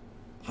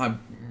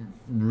 I'm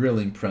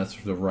really impressed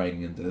with the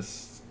writing in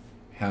this.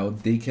 How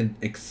they can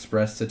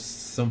express such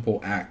simple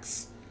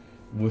acts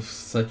with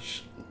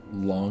such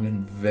long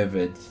and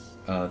vivid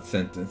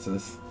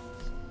sentences.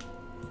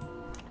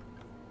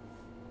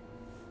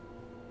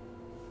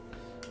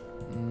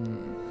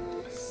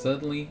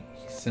 Suddenly,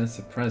 he sensed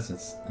a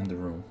presence in the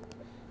room,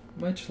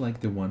 much like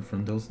the one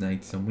from those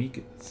nights some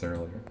weeks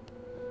earlier.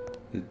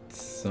 Is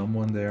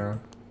someone there?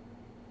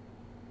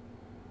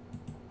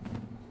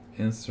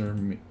 Answer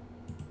me.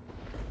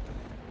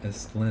 A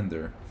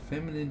slender,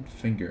 feminine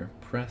finger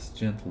pressed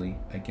gently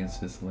against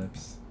his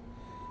lips.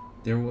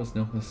 There was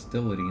no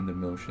hostility in the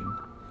motion,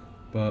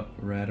 but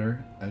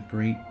rather a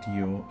great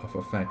deal of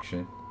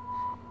affection.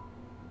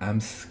 I'm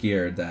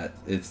scared that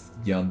it's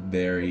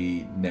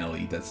yandere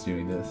Nellie that's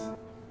doing this.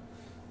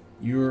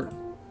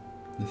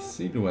 The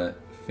silhouette,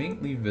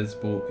 faintly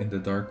visible in the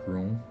dark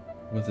room,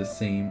 was the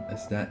same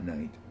as that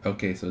night.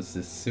 Okay, so it's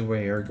this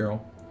silver-haired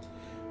girl.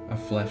 A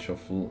flash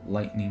of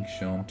lightning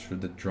shone through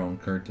the drawn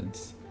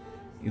curtains,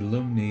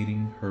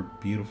 illuminating her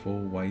beautiful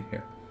white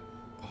hair.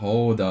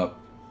 Hold up.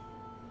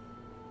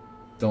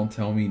 Don't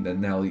tell me that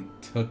Nellie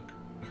took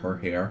her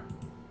hair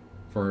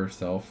for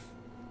herself.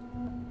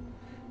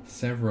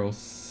 Several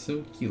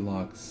silky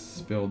locks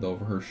spilled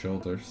over her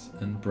shoulders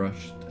and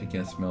brushed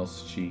against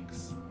Mel's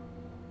cheeks.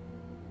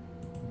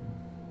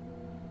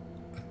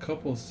 A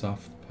couple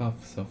soft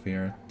puffs of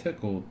air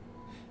tickled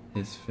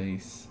his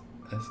face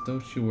as though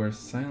she were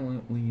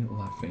silently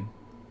laughing.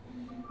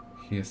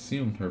 He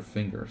assumed her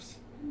fingers,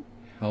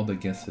 held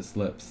against his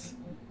lips,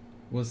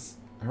 was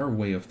her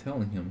way of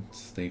telling him to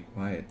stay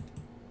quiet.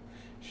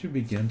 She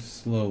began to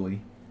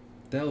slowly,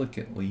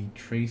 delicately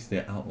trace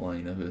the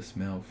outline of his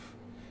mouth,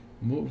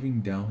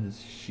 moving down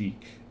his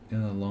cheek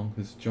and along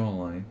his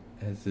jawline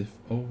as if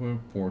over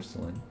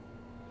porcelain.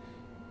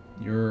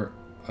 You're,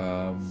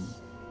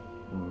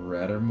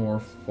 rather more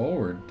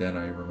forward than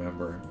I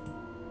remember.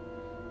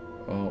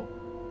 Oh,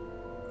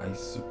 I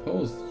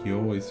suppose you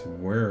always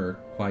were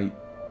quite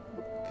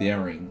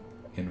daring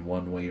in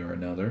one way or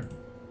another.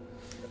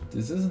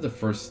 This isn't the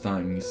first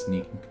time you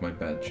sneak into my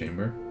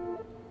bedchamber,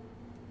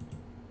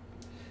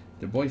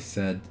 the boy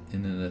said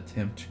in an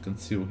attempt to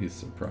conceal his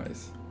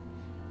surprise.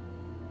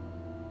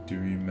 Do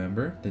you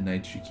remember the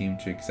night she came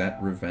to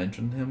exact revenge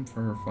on him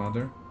for her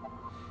father?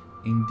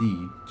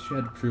 Indeed, she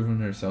had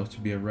proven herself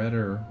to be a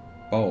rather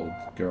bold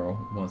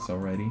girl once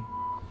already.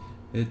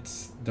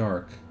 It's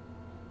dark.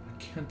 I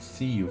can't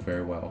see you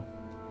very well.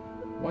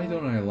 Why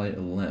don't I light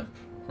a lamp?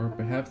 Or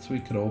perhaps we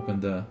could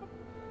open the...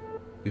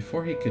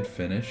 Before he could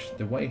finish,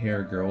 the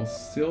white-haired girl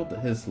sealed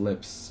his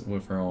lips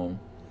with her own.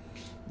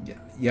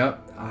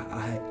 Yep,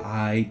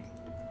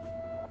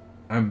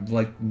 I'm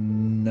like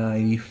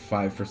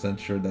 95%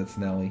 sure that's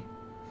Nellie.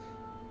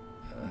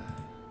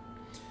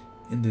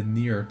 In the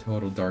near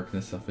total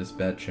darkness of his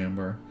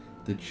bedchamber,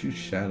 the two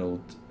shadows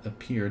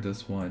appeared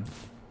as one.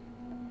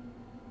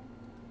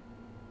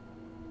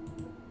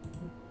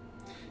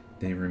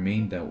 They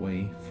remained that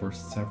way for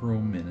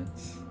several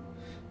minutes.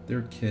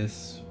 Their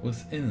kiss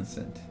was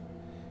innocent,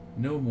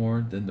 no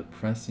more than the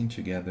pressing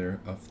together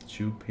of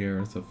two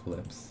pairs of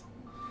lips,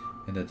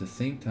 and at the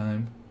same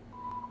time,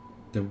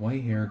 the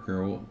white-haired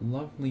girl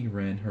lovingly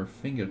ran her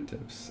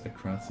fingertips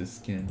across his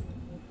skin.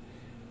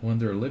 When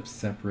their lips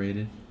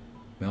separated,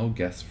 Mel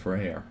gasped for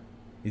air.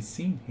 It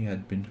seemed he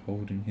had been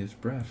holding his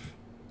breath.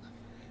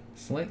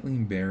 Slightly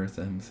embarrassed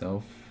at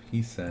himself,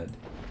 he said,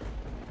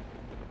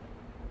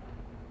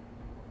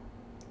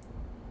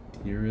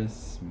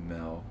 "Dearest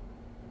Mel."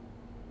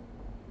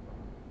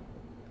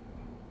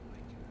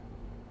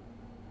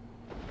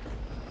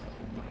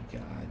 Oh my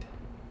God.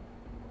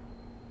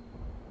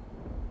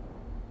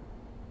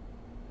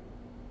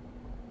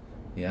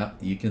 Yeah,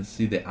 you can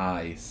see the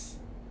eyes.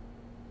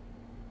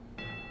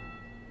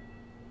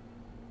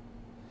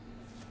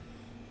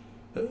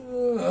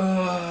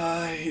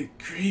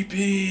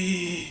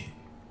 Creepy.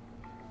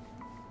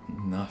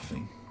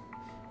 Nothing.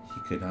 He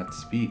could not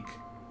speak.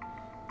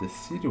 The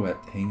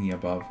silhouette hanging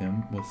above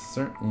him was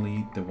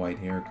certainly the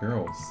white-haired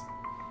girl's.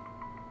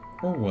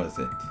 Or was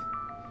it?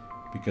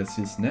 because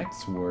his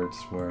next words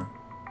were,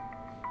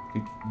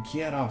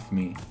 "Get off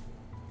me."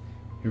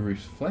 He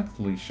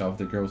reflectively shoved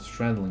the girl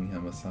straddling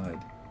him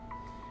aside.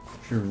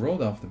 She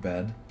rolled off the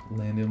bed,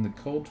 landing on the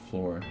cold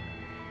floor,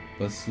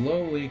 but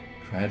slowly,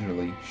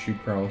 gradually, she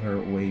crawled her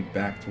way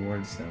back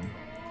towards him.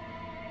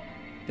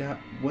 That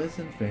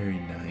wasn't very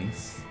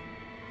nice.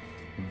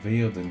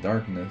 Veiled in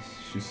darkness,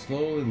 she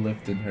slowly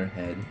lifted her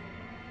head,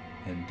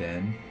 and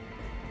then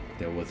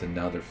there was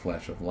another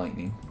flash of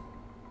lightning.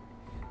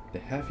 The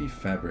heavy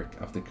fabric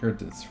of the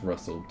curtains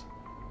rustled,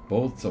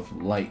 bolts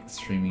of light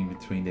streaming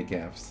between the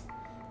gaps.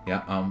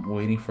 Yeah, I'm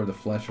waiting for the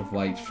flash of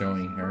light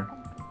showing her.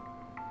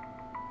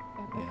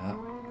 Yeah.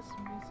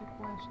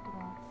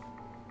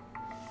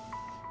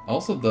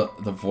 Also,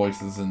 the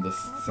voices in this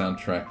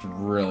soundtrack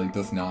really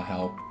does not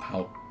help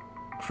how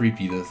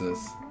creepy this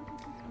is.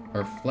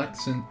 Her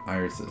flaxen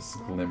irises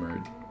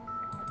glimmered,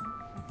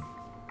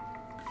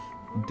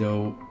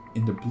 though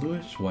in the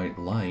bluish-white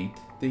light,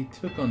 they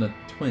took on a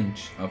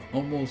twinge of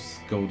almost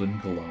golden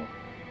glow.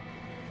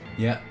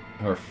 Yeah,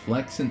 her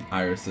flaxen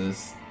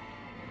irises,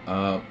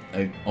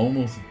 an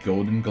almost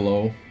golden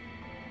glow.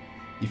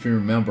 If you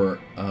remember,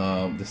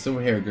 the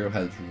silver-haired girl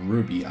has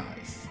ruby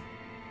eyes.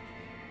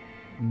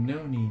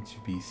 No need to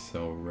be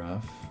so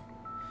rough.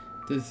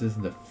 This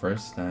isn't the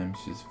first time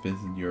she's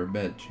visited your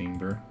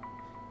bedchamber,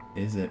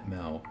 is it,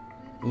 Mel?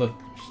 Look,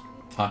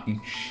 talking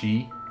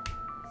she?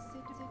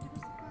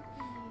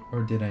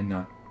 Or did I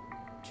not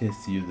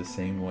kiss you the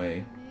same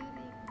way?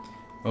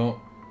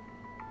 Well,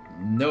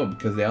 no,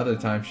 because the other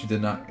time she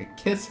did not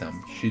kiss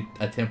him. She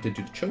attempted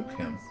to choke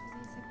him.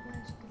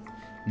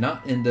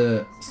 Not in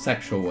the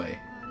sexual way.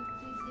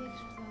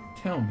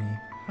 Tell me,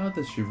 how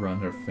does she run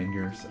her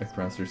fingers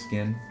across her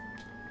skin?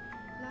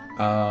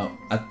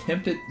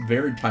 Attempted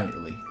very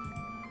tightly.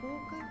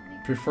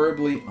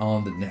 Preferably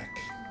on the neck.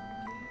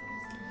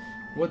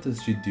 What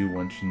does she do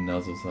when she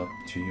nuzzles up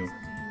to you?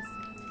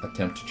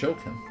 Attempt to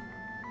choke him.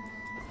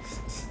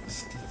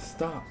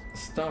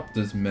 Stop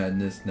this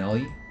madness,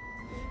 Nellie.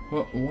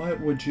 Why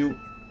would you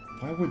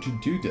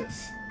do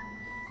this?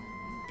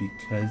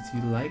 Because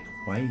you like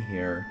white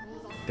hair,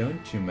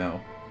 don't you,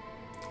 Mel?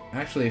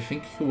 Actually, I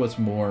think he was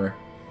more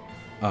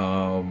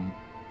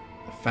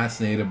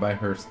fascinated by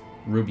her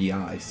ruby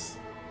eyes.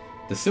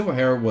 The silver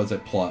hair was a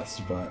plus,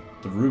 but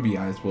the ruby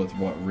eyes was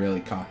what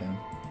really caught him.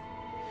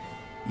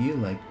 You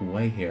like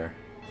white hair,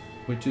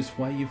 which is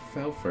why you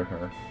fell for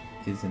her,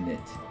 isn't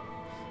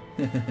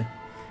it?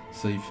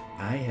 So if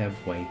I have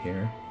white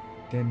hair,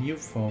 then you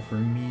fall for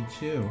me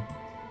too.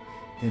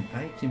 And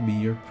I can be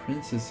your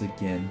princess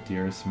again,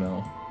 dearest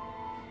Mel.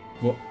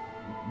 Well,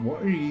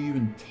 what are you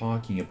even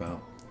talking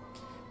about?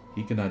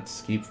 He could not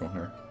escape from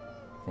her,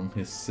 from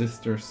his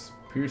sister's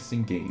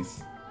piercing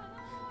gaze.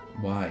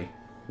 Why?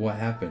 What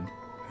happened?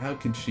 How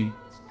could she?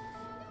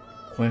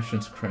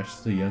 Questions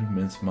crashed the young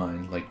man's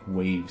mind like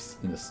waves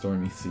in a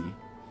stormy sea.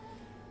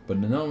 But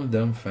none of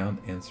them found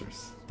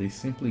answers. They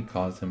simply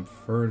caused him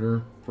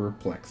further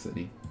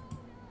perplexity.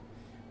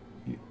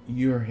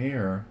 Your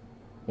hair?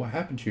 What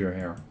happened to your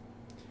hair?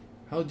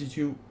 How did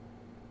you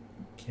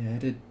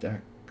get it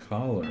that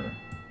color?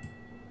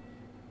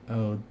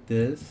 Oh,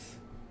 this?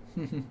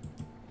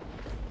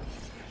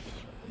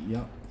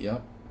 Yup.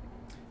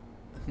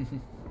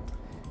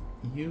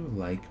 You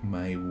like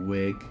my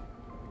wig?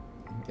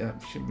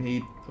 Yep, she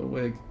made a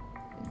wig.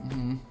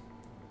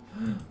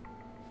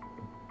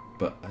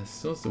 But as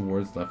soon as the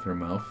words left her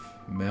mouth,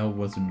 Mel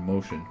was in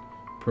motion,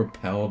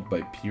 propelled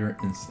by pure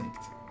instinct.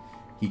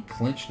 He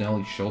clenched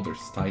Nellie's shoulders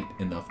tight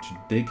enough to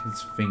dig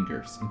his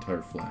fingers into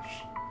her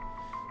flesh.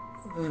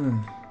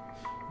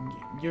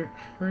 You're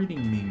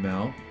hurting me,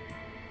 Mel.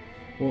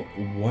 Well,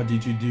 what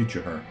did you do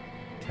to her?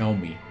 Tell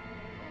me.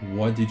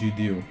 What did you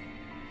do?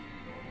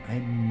 I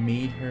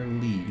made her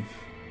leave.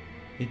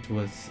 It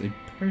was a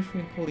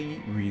perfectly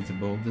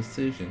reasonable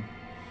decision.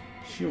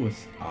 She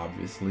was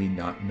obviously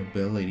not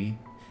nobility,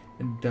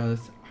 and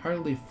thus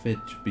hardly fit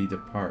to be the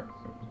part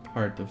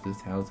of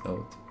this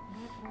household.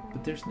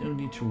 But there's no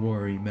need to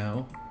worry,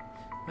 Mel.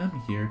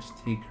 I'm here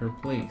to take her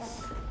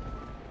place.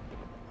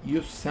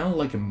 You sound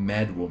like a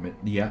mad woman.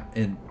 Yeah,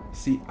 and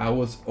see, I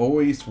was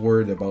always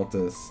worried about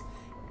this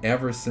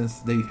ever since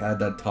they had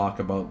that talk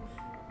about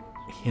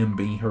him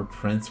being her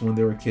prince when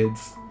they were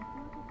kids.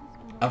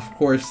 Of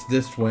course,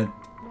 this went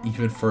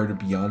even further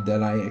beyond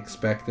that I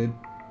expected.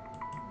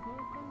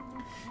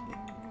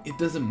 It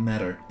doesn't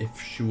matter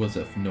if she was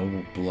of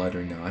noble blood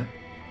or not.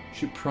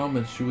 She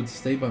promised she would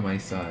stay by my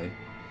side.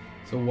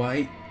 So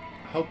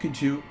how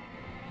could you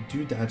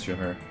do that to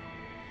her?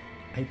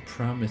 I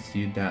promised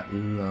you that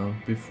long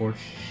before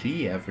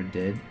she ever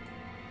did.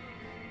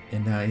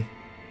 And I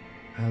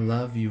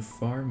love you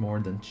far more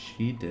than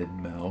she did,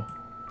 Mel.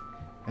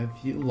 Have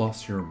you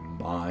lost your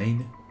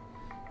mind?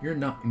 You're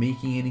not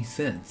making any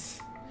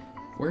sense.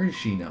 Where is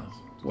she now?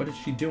 What is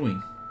she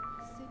doing?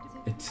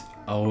 It's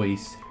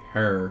always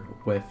her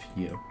with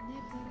you.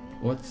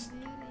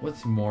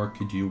 What's more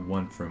could you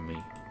want from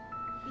me?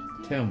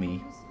 Tell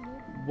me,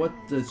 what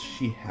does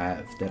she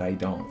have that I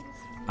don't?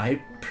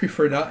 I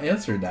prefer not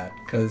answer that,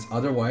 because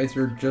otherwise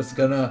you're just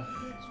gonna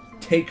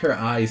take her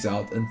eyes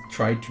out and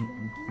try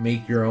to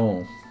make your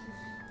own.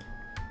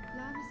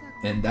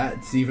 And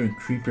that's even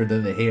creepier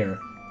than the hair.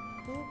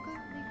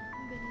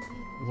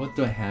 What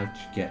do I have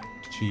to get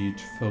you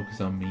to focus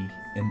on me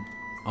and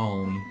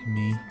only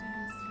me?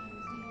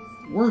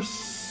 We're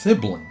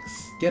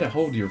siblings. Get a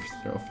hold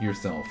of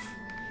yourself.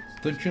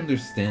 Don't you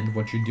understand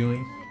what you're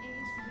doing?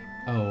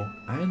 Oh,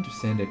 I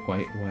understand it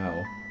quite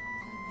well.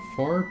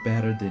 Far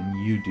better than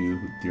you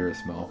do,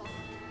 dearest Mel.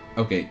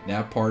 Okay,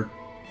 that part,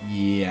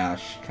 yeah,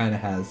 she kind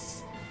of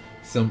has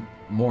some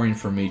more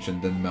information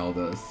than Mel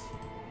does.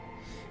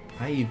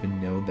 I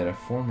even know that a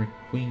former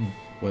queen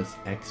was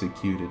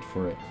executed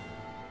for it.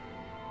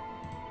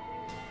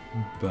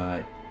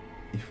 But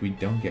if we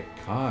don't get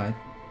caught,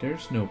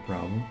 there's no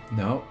problem.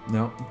 No,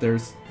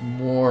 there's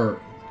more.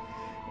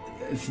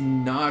 It's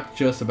not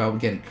just about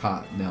getting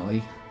caught,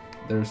 Nellie.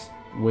 There's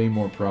way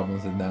more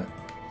problems than that.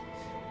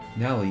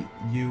 Nellie,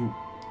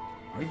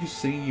 are you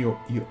saying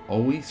you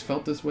always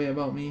felt this way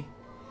about me?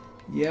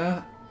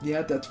 Yeah,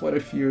 that's what I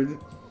feared.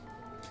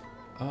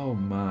 Oh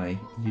my,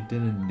 you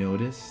didn't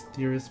notice,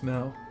 dearest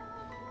Mel?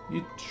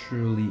 You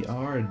truly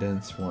are a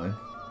dense one.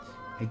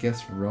 I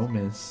guess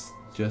romance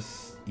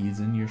just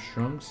isn't your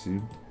strong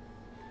suit.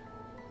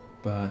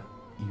 But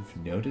you've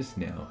noticed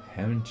now,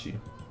 haven't you?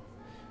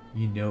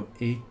 You know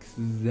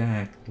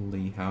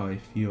exactly how I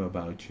feel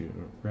about you,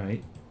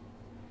 right?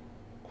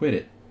 Quit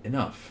it.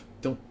 Enough.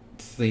 Don't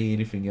say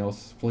anything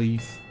else,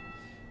 please.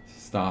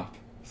 Stop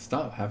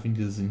having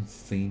these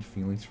insane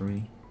feelings for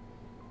me.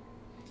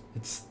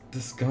 It's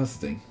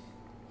disgusting.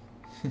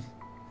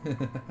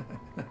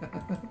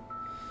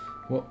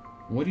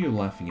 What are you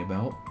laughing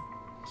about?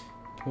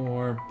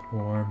 Poor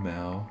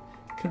Mel.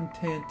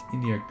 Content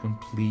in your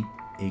complete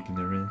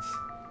ignorance.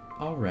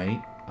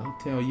 Alright, I'll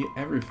tell you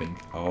everything.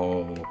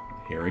 Oh,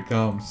 here it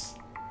comes.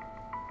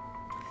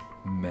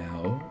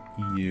 Mel,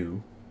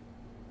 you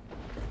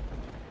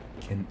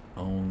can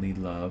only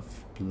love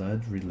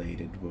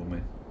blood-related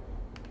women.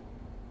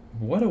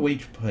 What a way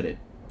to put it.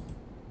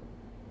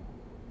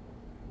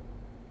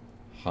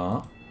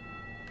 Huh?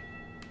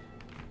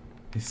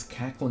 His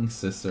cackling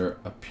sister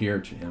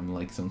appeared to him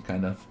like some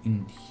kind of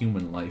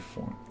inhuman life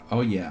form.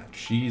 Oh yeah,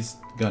 she's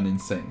gone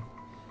insane.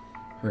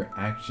 Her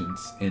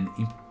actions and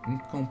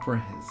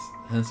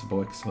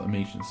incomprehensible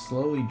exclamations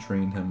slowly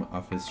drained him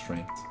of his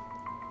strength.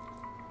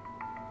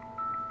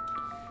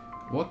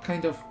 What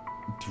kind of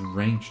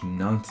deranged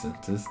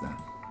nonsense is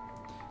that?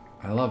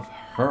 I love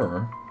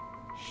her.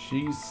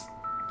 She's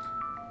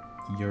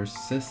your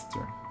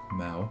sister,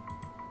 Mel.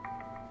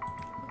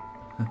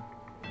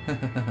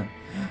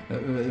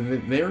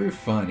 Very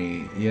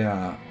funny,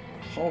 yeah.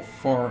 How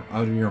far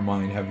out of your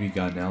mind have you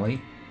gone,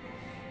 Nellie?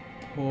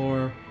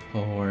 Poor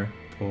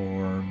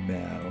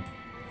Mel.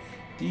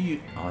 Do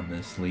you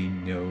honestly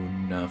know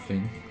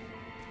nothing?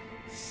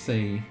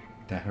 Say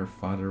that her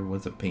father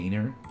was a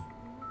painter?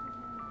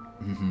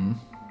 Mm-hmm.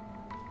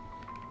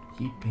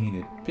 He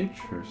painted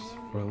pictures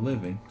for a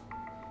living.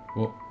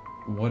 Well,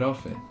 what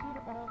of it?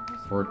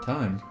 For a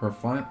time, her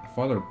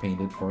father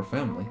painted for a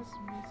family.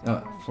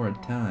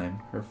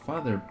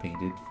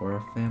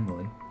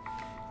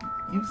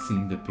 You've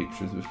seen the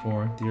pictures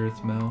before,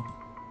 dearest Mel.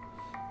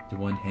 The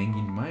one hanging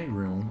in my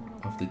room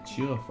of the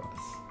two of us.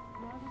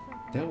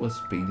 That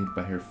was painted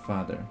by her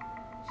father.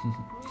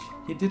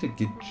 He did a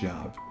good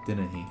job,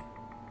 didn't he?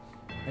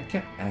 I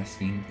kept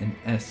asking and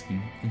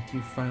asking until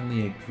you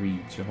finally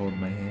agreed to hold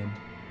my hand.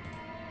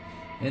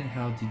 And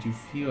how did you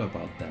feel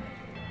about that?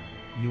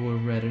 You were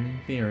rather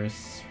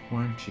embarrassed,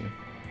 weren't you?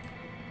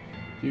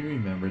 Do you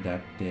remember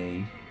that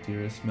day,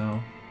 dearest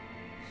Mel?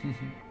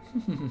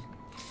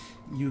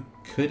 You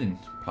couldn't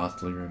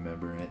possibly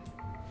remember it.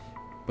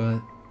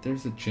 But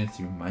there's a chance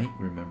you might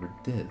remember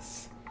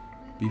this.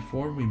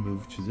 Before we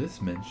moved to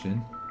this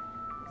mansion,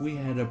 we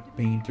had a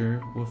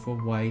painter with a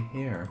white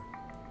hair.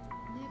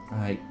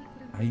 I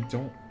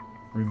don't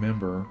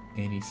remember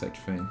any such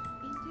thing.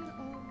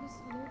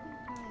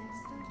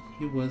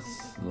 It was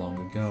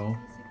long ago.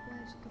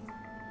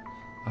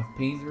 A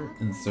painter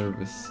in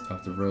service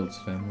of the Rhodes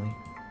family.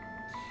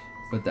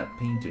 But that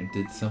painter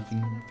did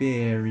something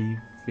very,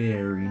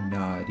 very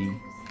naughty,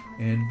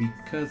 and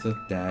because of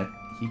that,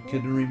 he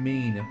couldn't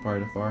remain a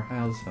part of our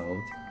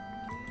household.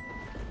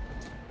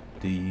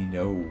 Do you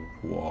know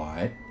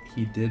what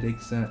he did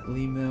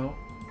exactly, Mel?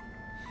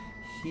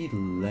 He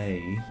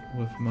lay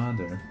with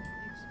Mother.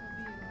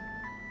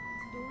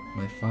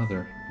 My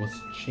father was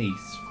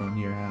chased from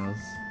your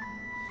house.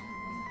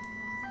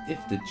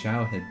 If the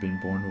child had been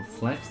born with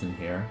flaxen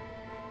hair,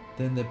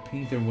 then the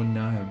painter would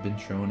not have been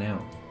thrown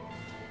out.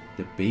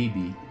 The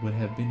baby would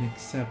have been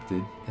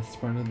accepted as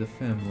part of the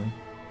family,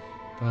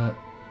 but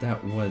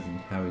that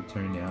wasn't how it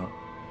turned out.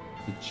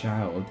 The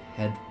child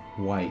had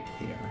white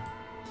hair.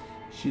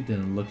 She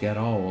didn't look at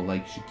all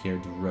like she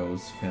carried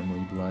Rose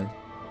family blood.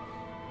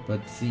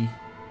 But see,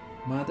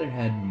 Mother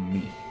had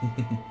me.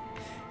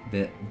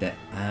 that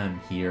I'm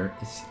here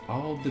is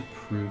all the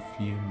proof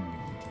you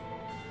need.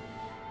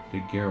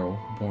 The girl,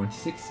 born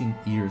 16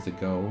 years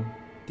ago,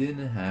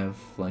 didn't have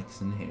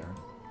flaxen hair.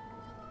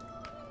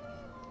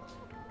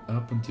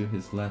 up until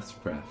his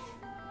last breath,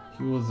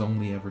 he was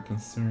only ever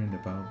concerned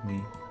about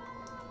me.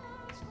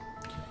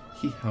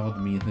 He held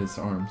me in his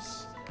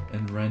arms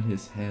and ran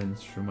his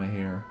hands through my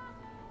hair,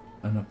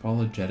 an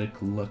apologetic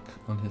look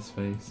on his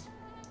face.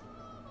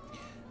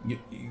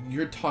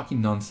 You're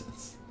talking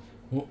nonsense.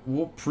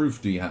 What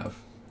proof do you have?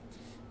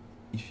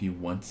 If you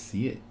want to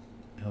see it,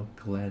 I'll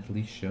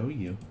gladly show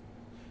you.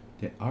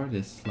 The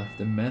artist left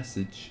a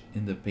message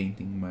in the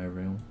painting in my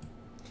room.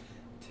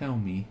 Tell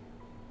me,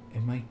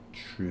 am I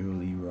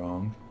truly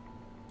wrong?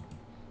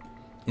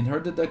 In her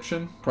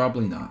deduction,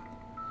 probably not.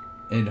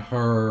 In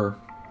her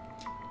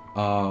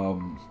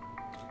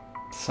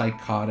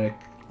psychotic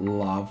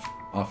love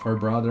of her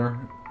brother,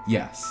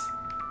 yes.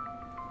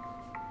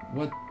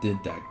 What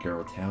did that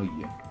girl tell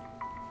you?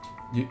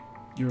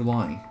 You're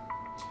lying.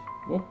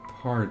 What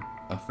part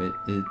of it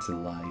is a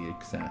lie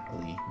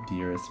exactly,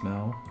 dearest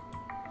Mel?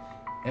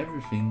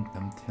 Everything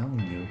I'm telling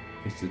you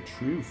is the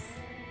truth.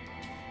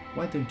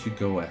 Why don't you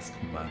go ask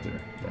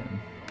Mother,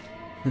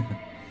 then?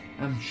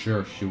 I'm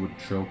sure she would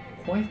throw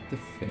quite the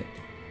fit.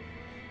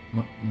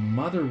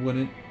 Mother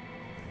wouldn't...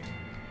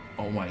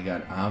 Oh my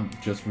god, I'm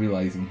just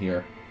realizing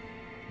here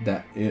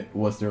that it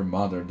was their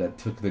mother that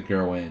took the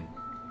girl in.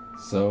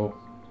 So,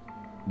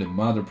 the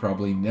mother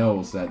probably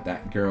knows that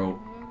that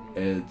girl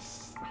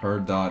is her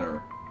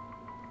daughter.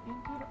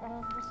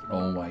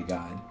 Oh my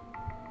god.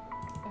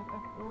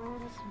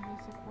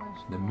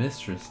 The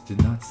mistress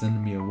did not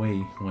send me away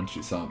when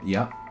she saw me.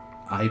 Yep,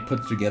 I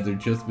put together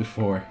just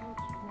before.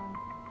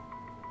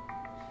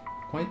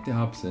 Quite the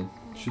opposite.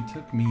 She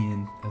took me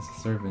in as a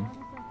servant.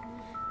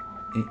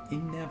 It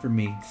never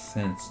made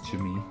sense to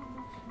me.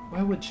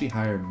 Why would she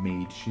hire a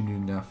maid she knew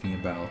nothing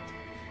about?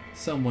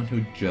 Someone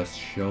who just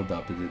showed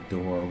up at the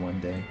door one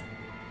day.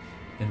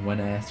 And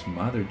when I asked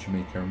Mother to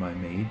make her my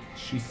maid,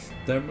 she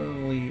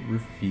stubbornly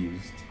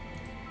refused.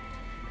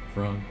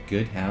 From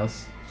good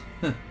house?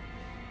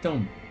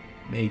 Don't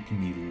make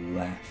me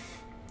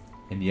laugh.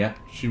 And yet,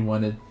 she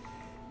wanted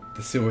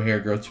the silver hair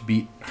girl to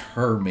be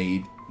her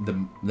maid,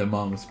 the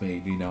mom's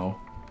maid, you know.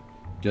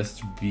 Just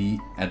to be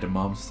at the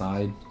mom's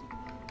side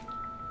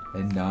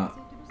and not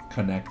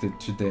connected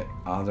to the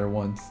other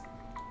ones.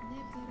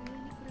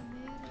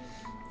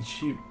 If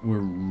she were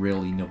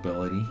really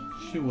nobility,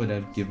 she would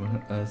have given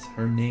us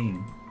her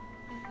name.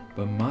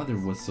 But Mother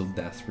was so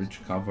desperate to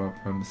cover up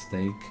her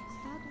mistake.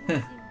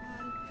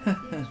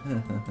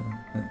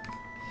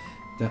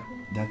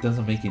 That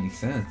doesn't make any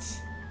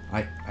sense.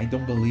 I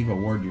don't believe a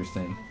word you're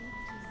saying.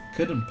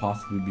 Couldn't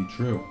possibly be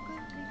true.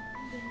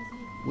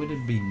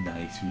 Wouldn't it be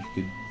nice if you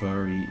could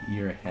bury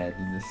your head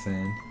in the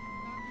sand?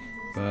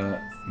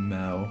 But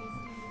Mel,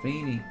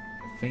 fainting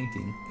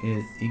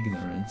in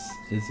ignorance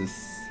is a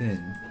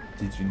sin.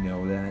 Did you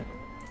know that?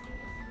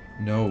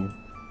 No,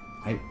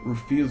 I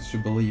refuse to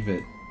believe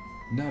it.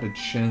 Not a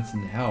chance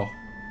in hell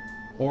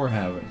or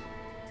heaven.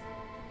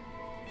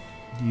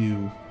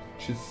 You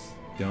just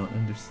don't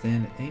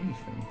understand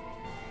anything.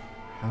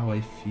 How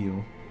I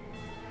feel,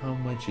 how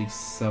much I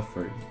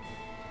suffered.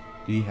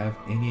 Do you have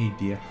any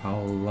idea how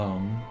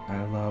long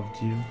I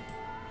loved you?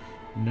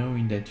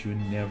 Knowing that you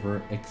would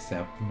never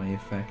accept my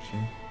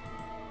affection.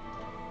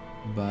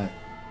 But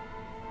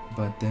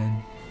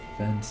then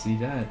fancy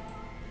that.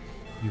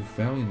 You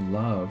fell in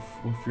love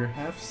with your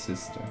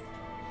half-sister.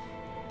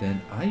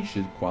 Then I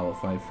should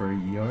qualify for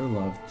your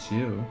love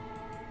too.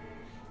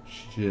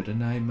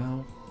 Shouldn't I,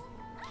 Mel?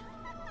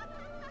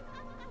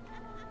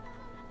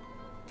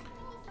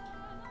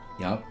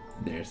 Yup,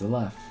 there's a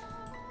left.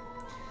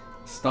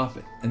 Stop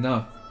it.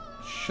 Enough.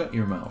 Shut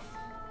your mouth.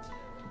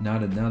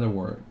 Not another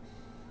word.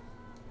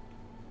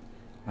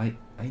 I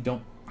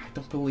don't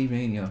believe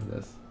any of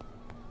this.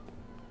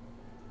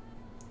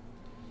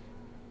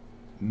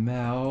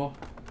 Mel.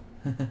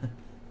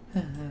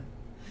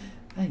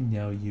 I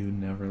know you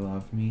never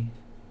loved me.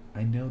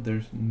 I know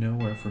there's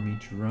nowhere for me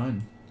to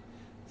run.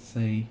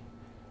 Say,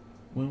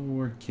 when we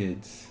were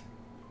kids,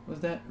 was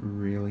that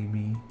really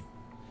me?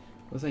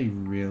 Was I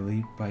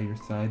really by your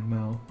side,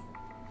 Mel?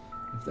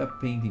 If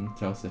that painting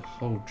tells the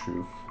whole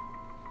truth,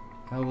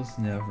 I was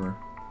never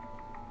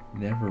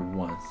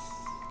once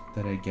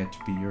that I get to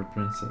be your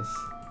princess.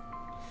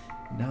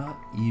 Not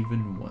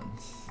even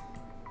once.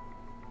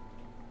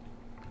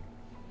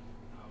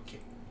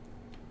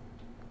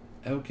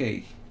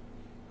 Okay.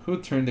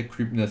 Who turned the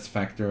creepiness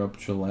factor up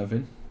to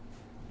 11?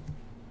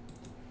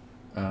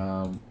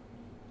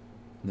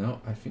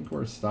 No, I think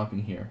we're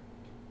stopping here.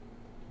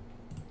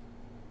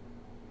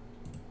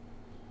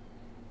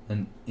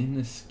 An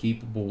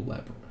inescapable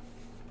labyrinth.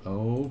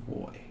 Oh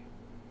boy.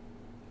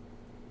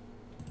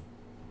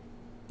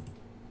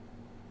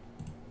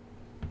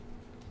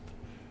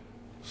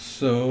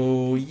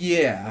 So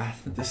yeah,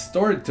 the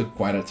story took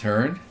quite a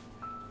turn.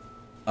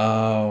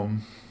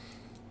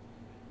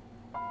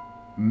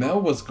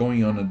 Mel was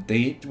going on a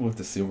date with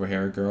the silver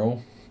hair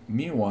girl.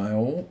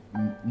 Meanwhile,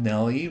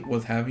 Nellie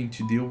was having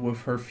to deal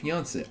with her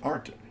fiancé,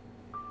 Arthur,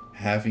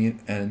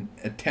 having an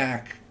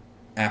attack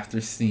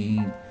after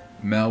seeing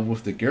Mel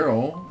with the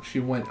girl. She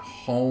went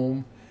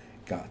home,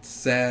 got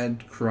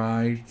sad,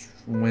 cried,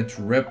 went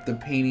to rip the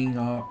painting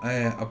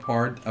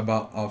apart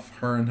of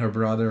her and her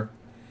brother,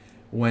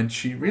 when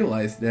she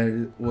realized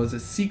there was a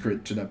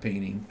secret to the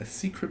painting, a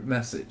secret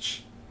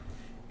message.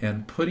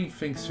 And putting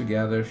things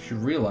together, she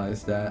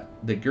realized that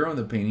the girl in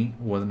the painting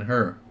wasn't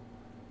her,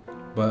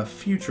 but a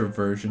future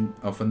version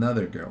of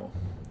another girl.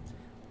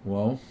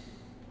 Well,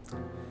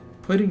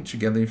 putting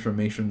together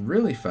information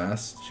really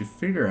fast, she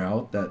figured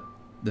out that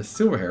the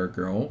silver-haired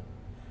girl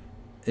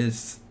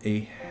is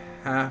a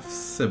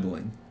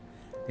half-sibling,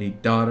 a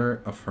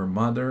daughter of her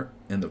mother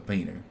and the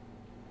painter.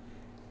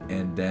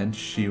 And then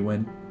she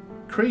went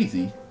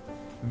crazy,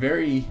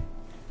 very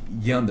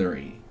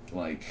yandere.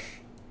 Like,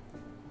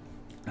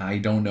 I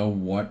don't know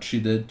what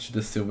she did to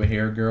the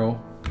silver-haired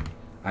girl.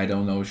 I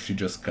don't know if she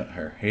just cut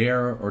her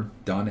hair or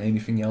done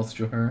anything else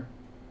to her.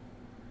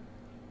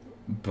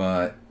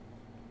 But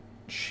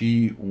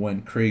she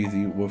went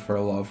crazy with her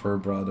love for her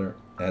brother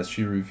as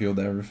she revealed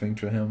everything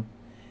to him.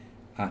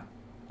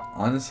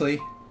 Honestly,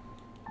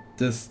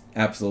 this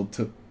episode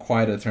took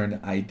quite a turn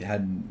I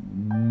had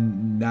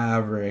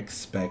never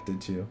expected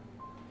to.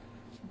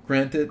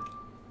 Granted,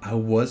 I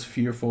was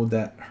fearful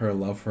that her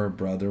love for her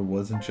brother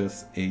wasn't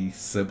just a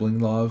sibling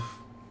love,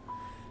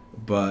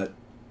 but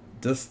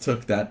this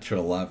took that to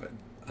 11.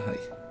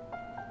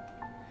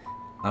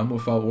 I'm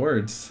without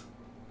words.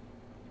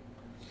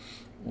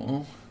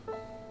 Well,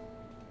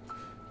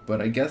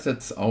 but I guess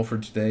that's all for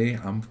today.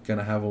 I'm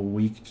gonna have a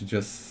week to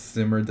just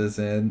simmer this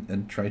in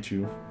and try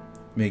to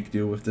make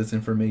do with this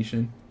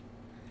information.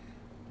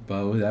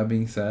 But with that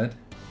being said,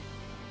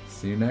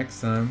 see you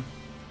next time.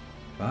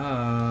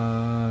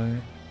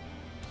 Bye.